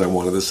Podcast. because I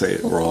wanted to say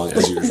it wrong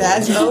as usual.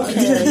 That's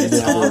okay.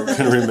 Never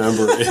can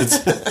remember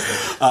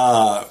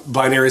it.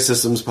 Binary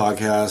Systems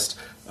Podcast,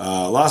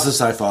 Lost in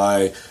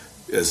Sci-Fi.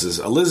 This is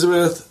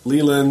Elizabeth,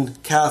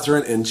 Leland,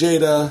 Catherine, and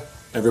Jada.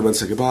 Everyone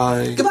say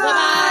goodbye.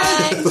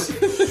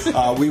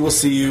 Goodbye. We will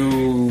see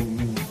you.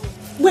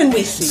 When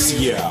we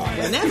see you.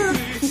 Yeah. Whenever.